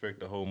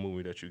whole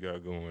movie that you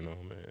got going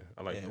on, man.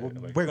 I like that.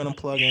 We're gonna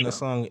plug in a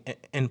song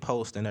in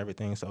post and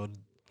everything, so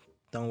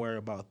don't worry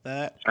about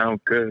that. Sounds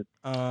good.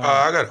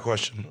 I got a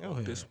question. Go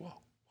ahead. This walk.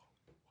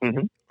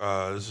 Mm-hmm.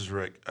 This is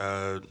Rick,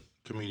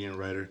 comedian,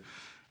 writer.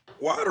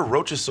 Why are the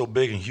roaches so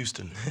big in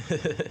Houston?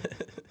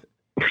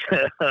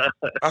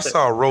 I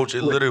saw a roach.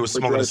 It literally was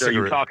smoking a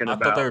cigarette. I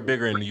thought they were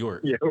bigger in New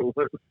York. Yeah.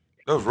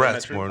 Those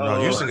rats more.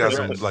 No, Houston got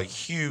some like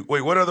huge.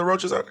 Wait, what other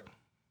roaches are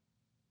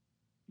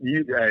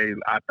there?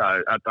 I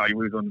thought you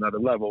was on another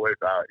level.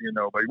 But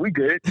we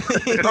good.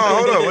 No,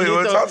 hold on. Wait,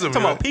 talk to me.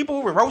 Talking about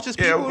people with roaches.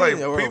 Yeah, like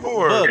people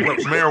or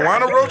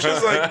marijuana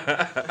roaches.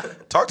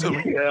 Like, talk to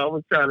me. Yeah, I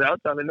was trying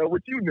to know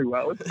what you knew.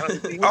 I was trying to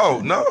see.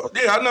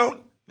 Yeah, I know.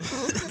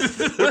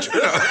 What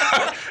you know?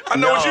 I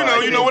know what you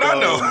know. You know what I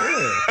know.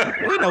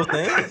 Yeah, we know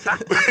things.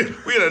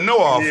 We had a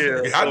know-off.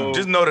 Yeah, I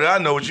just know that I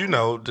know what you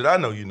know. That I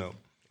know you know.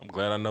 I'm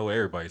glad I know what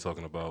everybody's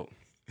talking about.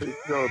 For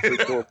sure. So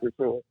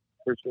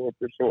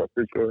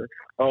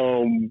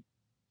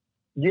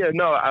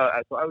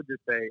I would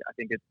just say I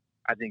think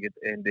it's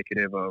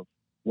indicative of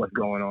what's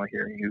going on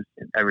here in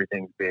Houston.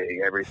 Everything's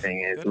big.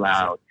 Everything is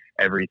loud.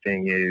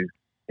 Everything is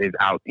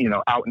out,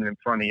 out and in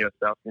front of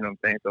yourself, you know what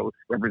I'm saying? So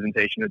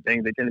representation of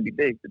things, they tend to be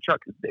big. The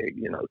truck is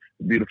big, the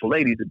beautiful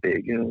ladies are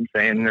big, you know what I'm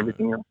saying? And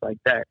everything else like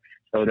that.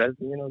 So that's,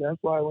 that's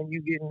why when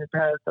you get in the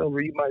passed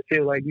over, you might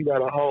feel like you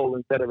got a whole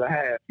instead of a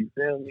half, you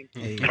feel me?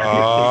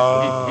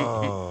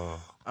 Oh.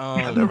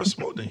 I never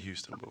smoked in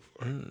Houston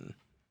before.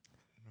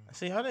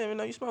 See, I didn't even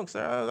know you smoked,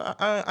 sir.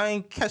 I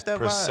ain't catch that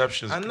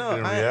Perception's vibe. I know.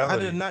 greater than I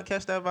reality. did not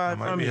catch that vibe I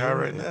might from be you. high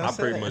right now. You know what I I'm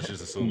pretty saying? much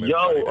just assume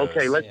Yo, everybody okay,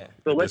 does.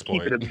 let's this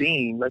keep it a point.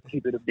 beam. Let's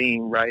keep it a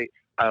beam, right?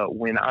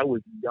 When I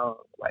was young,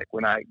 like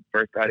when I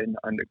first got into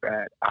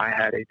undergrad, I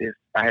had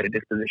a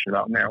disposition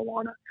about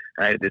marijuana.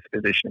 I had a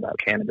disposition about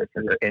cannabis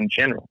in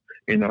general.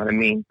 You know what I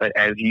mean? But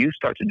as you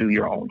start to do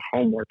your own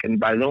homework, and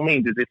by no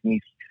means is this me,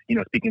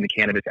 speaking to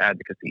cannabis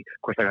advocacy.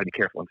 Of course, I gotta be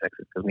careful in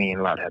Texas because we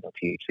ain't allowed to have no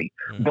THC.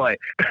 Mhm. But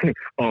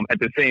at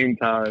the same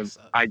time,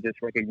 I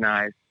just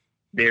recognize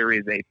there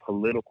is a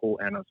political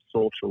and a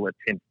social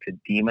attempt to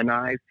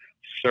demonize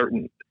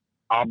certain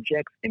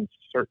objects and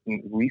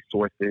certain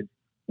resources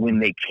when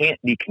they can't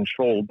be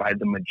controlled by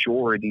the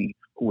majority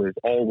who has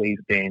always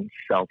been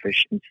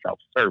selfish and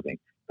self-serving.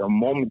 The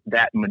moment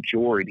that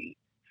majority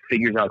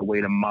figures out a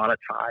way to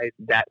monetize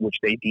that which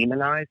they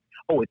demonize,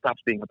 it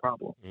stops being a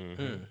problem.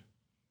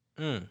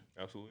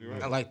 Absolutely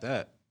right. I like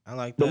that.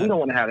 But we don't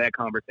want to have that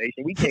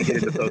conversation. We can't get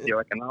into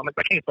socioeconomics.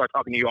 I can't start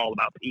talking to you all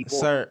about people.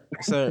 Sir,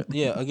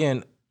 yeah,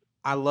 again,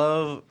 I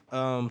love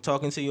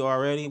talking to you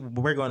already.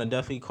 We're going to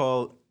definitely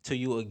call to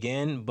you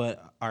again,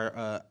 but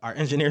our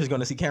engineer is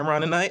going to see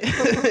Cameron tonight.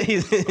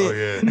 Oh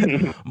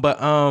yeah. But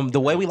the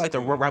way we like to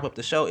wrap up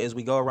the show is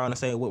we go around and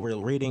say what we're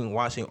reading,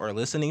 watching, or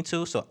listening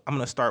to. So I'm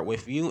going to start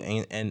with you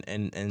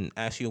and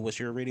ask you what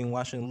you're reading,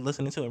 watching,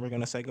 listening to, and we're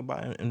going to say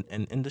goodbye and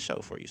end the show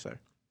for you, sir.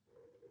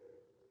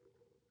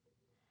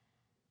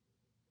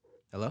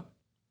 Hello?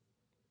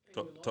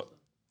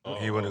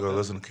 He went to go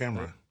listen to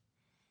camera.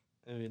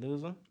 Did we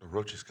lose him? The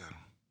roaches got him.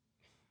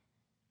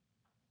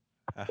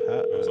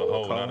 It was a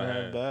hole, Call not a him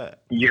half. back.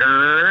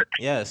 You're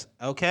Yes.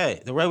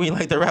 Okay. The way we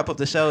like to wrap up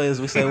the show is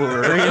we say what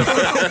we're reading.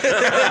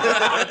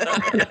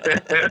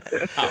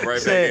 Hop right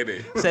say, back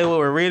in it. say what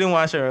we're reading,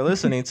 watching, or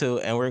listening to,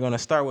 and we're going to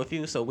start with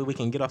you so we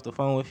can get off the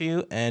phone with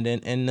you and then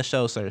end the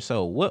show, sir.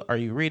 So what are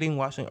you reading,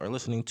 watching, or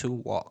listening to?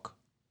 Walk.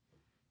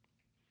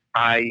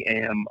 I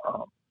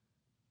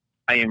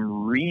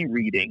am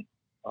rereading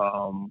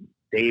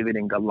David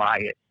and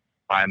Goliath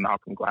by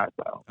Malcolm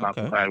Gladwell.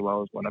 Malcolm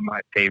Gladwell is one of my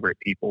favorite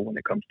people when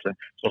it comes to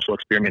social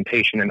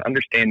experimentation and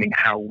understanding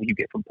how you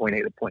get from point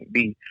A to point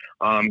B.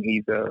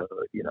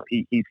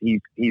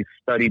 He's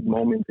studied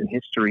moments in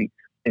history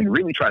and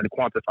really tried to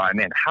quantify,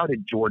 man, how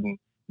did Jordan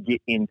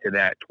get into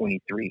that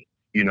 23?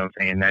 You know what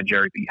I'm saying? That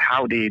jersey.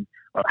 How did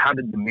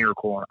the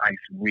miracle on ice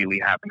really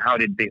happen? How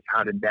did this?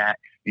 How did that?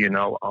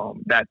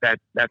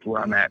 That's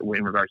where I'm at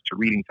in regards to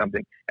reading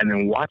something and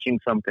then watching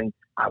something.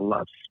 I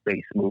love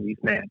space movies,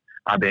 man.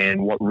 I've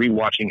been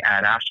rewatching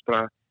Ad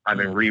Astra. I've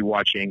been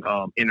rewatching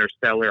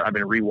Interstellar. I've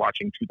been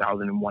rewatching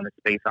 2001: A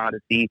Space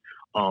Odyssey.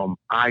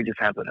 I just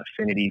have an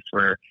affinity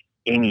for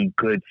any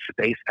good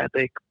space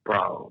epic,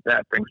 bro.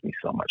 That brings me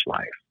so much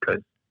life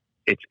because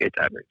it's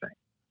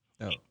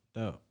everything.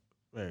 Dope.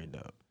 Very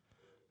dope.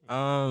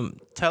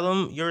 Tell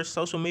them your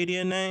social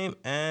media name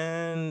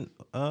and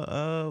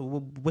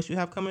what you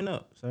have coming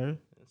up, sir. And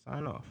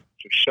sign off.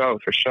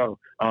 For sure.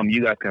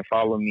 You guys can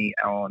follow me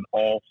on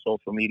all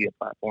social media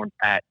platforms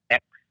at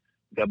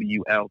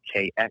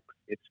XWLKX.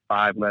 It's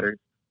 5 letters,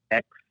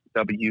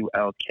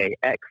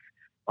 XWLKX.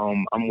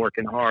 I'm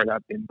working hard.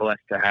 I've been blessed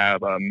to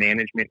have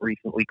management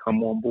recently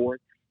come on board,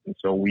 and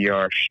so we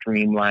are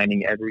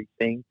streamlining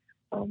everything.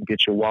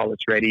 Get your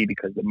wallets ready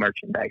because the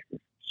merchandise is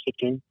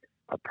chicken.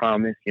 I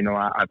promise.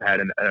 I've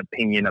had an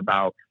opinion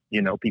about,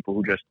 people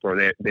who just throw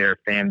their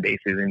fan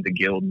bases into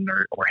Gildan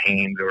or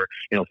Hanes or,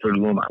 Fruit of the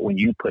Loom. When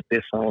you put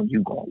this on,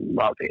 you're going to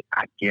love it.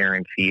 I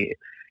guarantee it.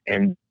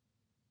 And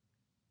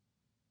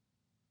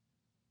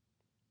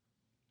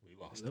We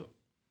lost him.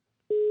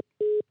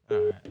 All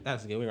right,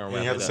 that's good. We're gonna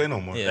wrap You have it to up. say no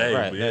more. Yeah, Hey,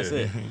 right. yeah. That's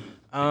it.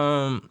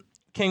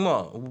 King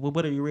Maul,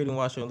 what are you reading,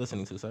 watching, or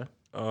listening to, sir?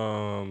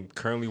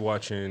 Currently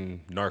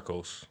watching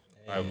Narcos.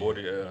 I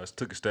avoided. I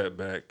took a step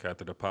back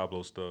after the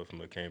Pablo stuff,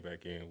 and I came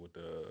back in with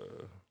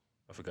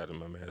I forgot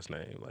my man's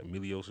name, like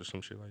Milios or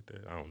some shit like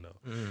that. I don't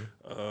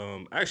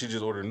know. I actually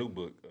just ordered a new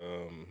book.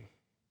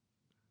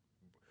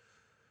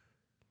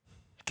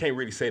 Can't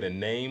really say the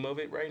name of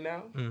it right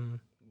now,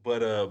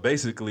 but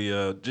basically,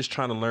 just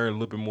trying to learn a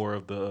little bit more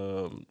of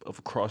the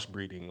of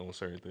crossbreeding on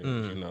certain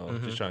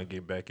things. Just trying to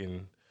get back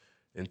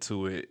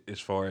into it as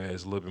far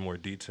as a little bit more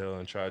detail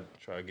and try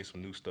to get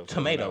some new stuff.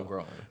 Tomato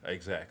growing.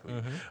 Exactly.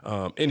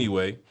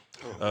 Anyway,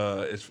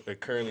 it's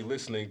currently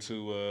listening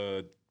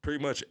to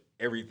pretty much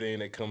everything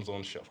that comes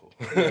on shuffle.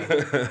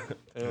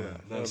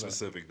 Nothing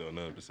specific though.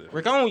 Nothing specific.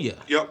 Rick on ya.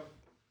 Yep.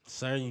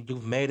 Sir,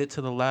 you've made it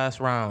to the last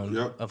round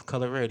Yep. of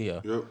Color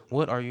Radio. Yep.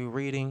 What are you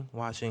reading,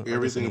 watching, or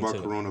Everything listening about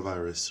to?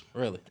 coronavirus.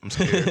 Really? I'm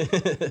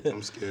scared.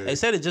 I'm scared. They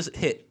said it just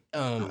hit.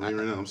 I'm right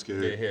now. I'm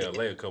scared. Yeah,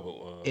 lay a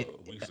couple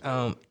weeks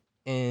ago.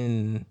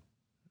 They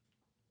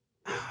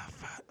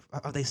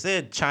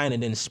said China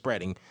didn't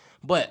spreading,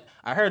 but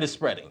I heard it's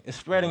spreading. It's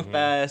spreading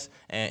fast,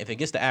 and if it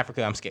gets to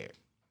Africa, I'm scared.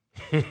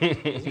 You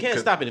can't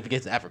stop it if it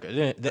gets to Africa.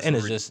 Then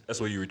it's just That's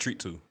where you retreat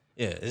to.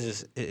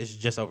 it's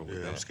just over with. Yeah,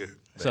 man. I'm scared.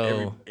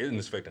 So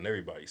It's affecting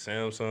everybody.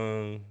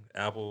 Samsung,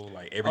 Apple,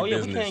 like every we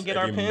business. can't get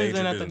our every pens major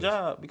in at the business.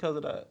 job because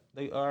of that.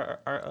 They are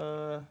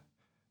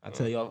I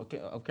tell y'all,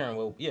 Karen,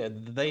 well, yeah,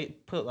 they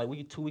put like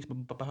we 2 weeks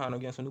behind on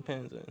getting some new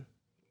pens and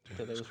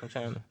until they was from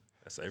China.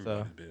 That's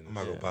everybody's business. I'm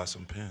about to go buy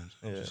some pens.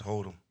 Yeah. Just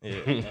hold them.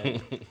 Yeah.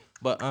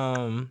 But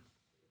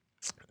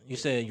you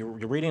said you're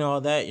reading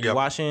all that. You're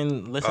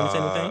watching, listening to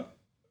anything?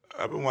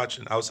 I've been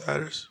watching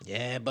Outsiders.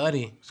 Yeah,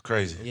 buddy. It's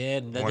crazy.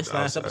 Yeah, this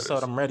last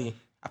episode, I'm ready.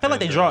 I feel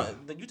like they draw.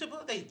 You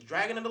typically they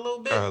dragging it a little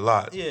bit. A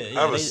lot. Yeah.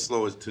 I have a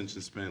slow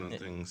attention span on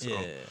things. So.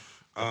 Yeah.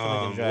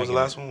 What was the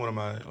last one? What am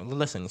I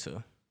listening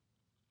to?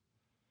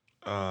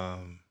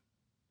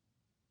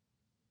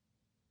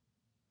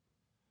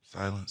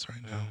 Silence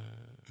right now.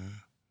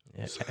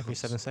 Yeah, every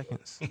 7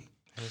 seconds.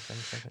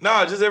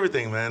 No, just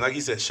everything, man. Like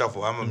you said,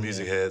 shuffle. I'm a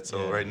music head,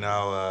 so right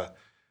now,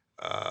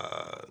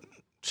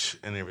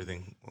 and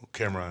everything.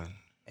 Cameron.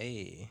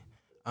 Hey,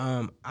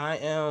 I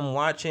am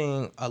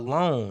watching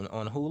Alone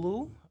on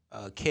Hulu,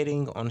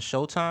 Kidding on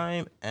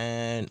Showtime,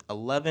 and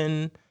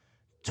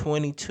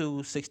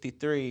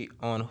 11/22/63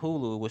 on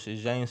Hulu, which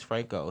is James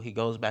Franco. He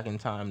goes back in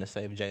time to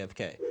save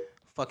JFK.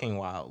 Fucking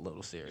wild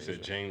little series. You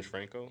said James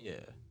Franco? Yeah.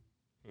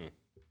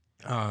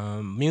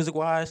 Music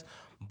wise,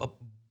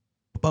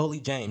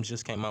 Boley James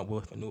just came out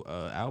with a new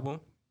album.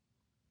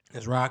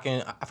 It's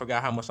rocking. I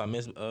forgot how much I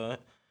miss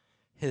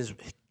his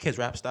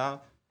rap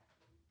style.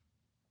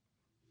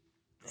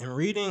 And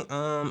reading,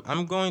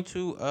 I'm going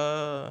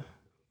to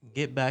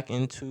get back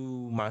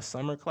into my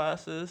summer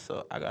classes,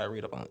 so I gotta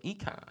read up on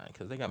econ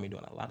because they got me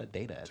doing a lot of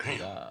data at the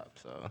job.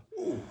 So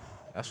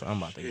that's what I'm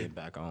about to get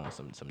back on,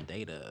 some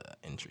data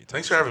entry.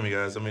 Thanks for having me,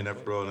 guys. I mean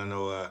that for real. And I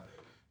know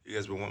you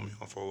guys been wanting me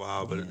on for a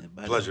while, but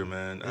pleasure,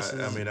 man.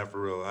 I mean that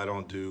for real. I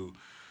don't do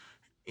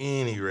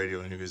any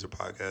radio interviews or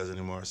podcasts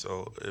anymore,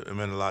 so it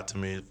meant a lot to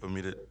me for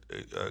me to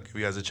give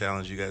you guys a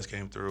challenge. You guys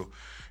came through.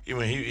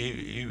 Even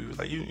he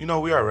like you know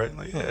who we are, right?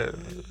 Like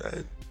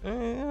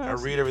I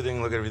read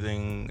everything, look at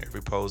everything,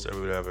 every post,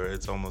 every whatever.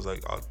 It's almost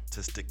like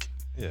autistic.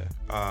 Yeah.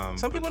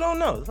 Some people don't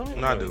know. Some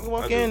people I do.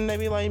 Walk in, they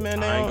be like,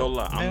 man, I ain't gonna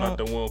lie. I'm not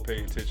the one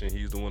paying attention.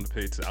 He's the one to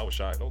pay attention. I was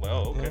shocked. I was like,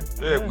 oh, okay.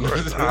 Yeah, of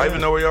course. I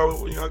even know where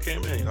y'all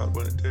came in. Y'all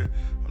went there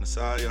on the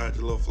side. Y'all had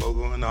your little flow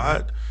going. No,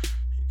 you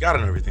gotta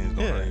know everything's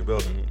going on in your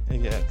building.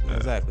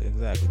 Exactly.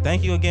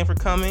 Thank you again for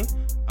coming.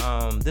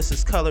 This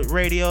is Colored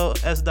Radio,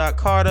 S.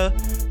 Carter.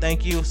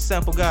 Thank you,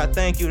 Sample God.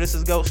 Thank you. This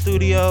is Goat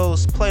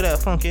Studios. Play that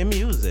funky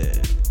music.